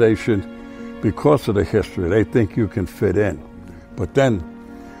organization because of the history. They think you can fit in. But then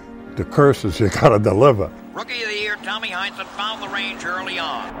the curse is you got to deliver. Rookie of the year, Tommy Heinsohn found the range early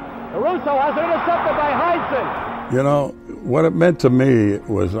on. Russo has it intercepted by Heinsohn. You know, what it meant to me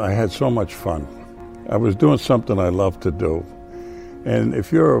was I had so much fun. I was doing something I love to do. And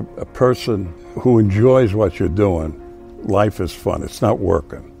if you're a person who enjoys what you're doing, life is fun. It's not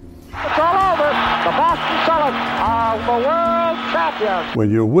working. It's all over. The Boston Celtics are the world champions. When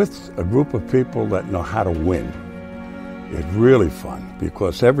you're with a group of people that know how to win, it's really fun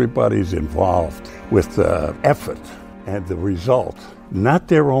because everybody's involved with the effort and the result, not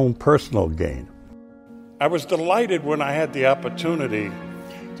their own personal gain. I was delighted when I had the opportunity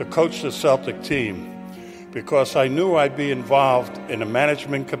to coach the Celtic team because I knew I'd be involved in a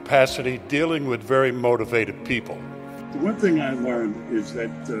management capacity dealing with very motivated people. The one thing I learned is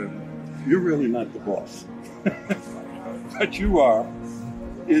that you're really not the boss. What you are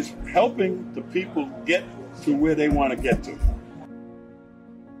is helping the people get to where they want to get to.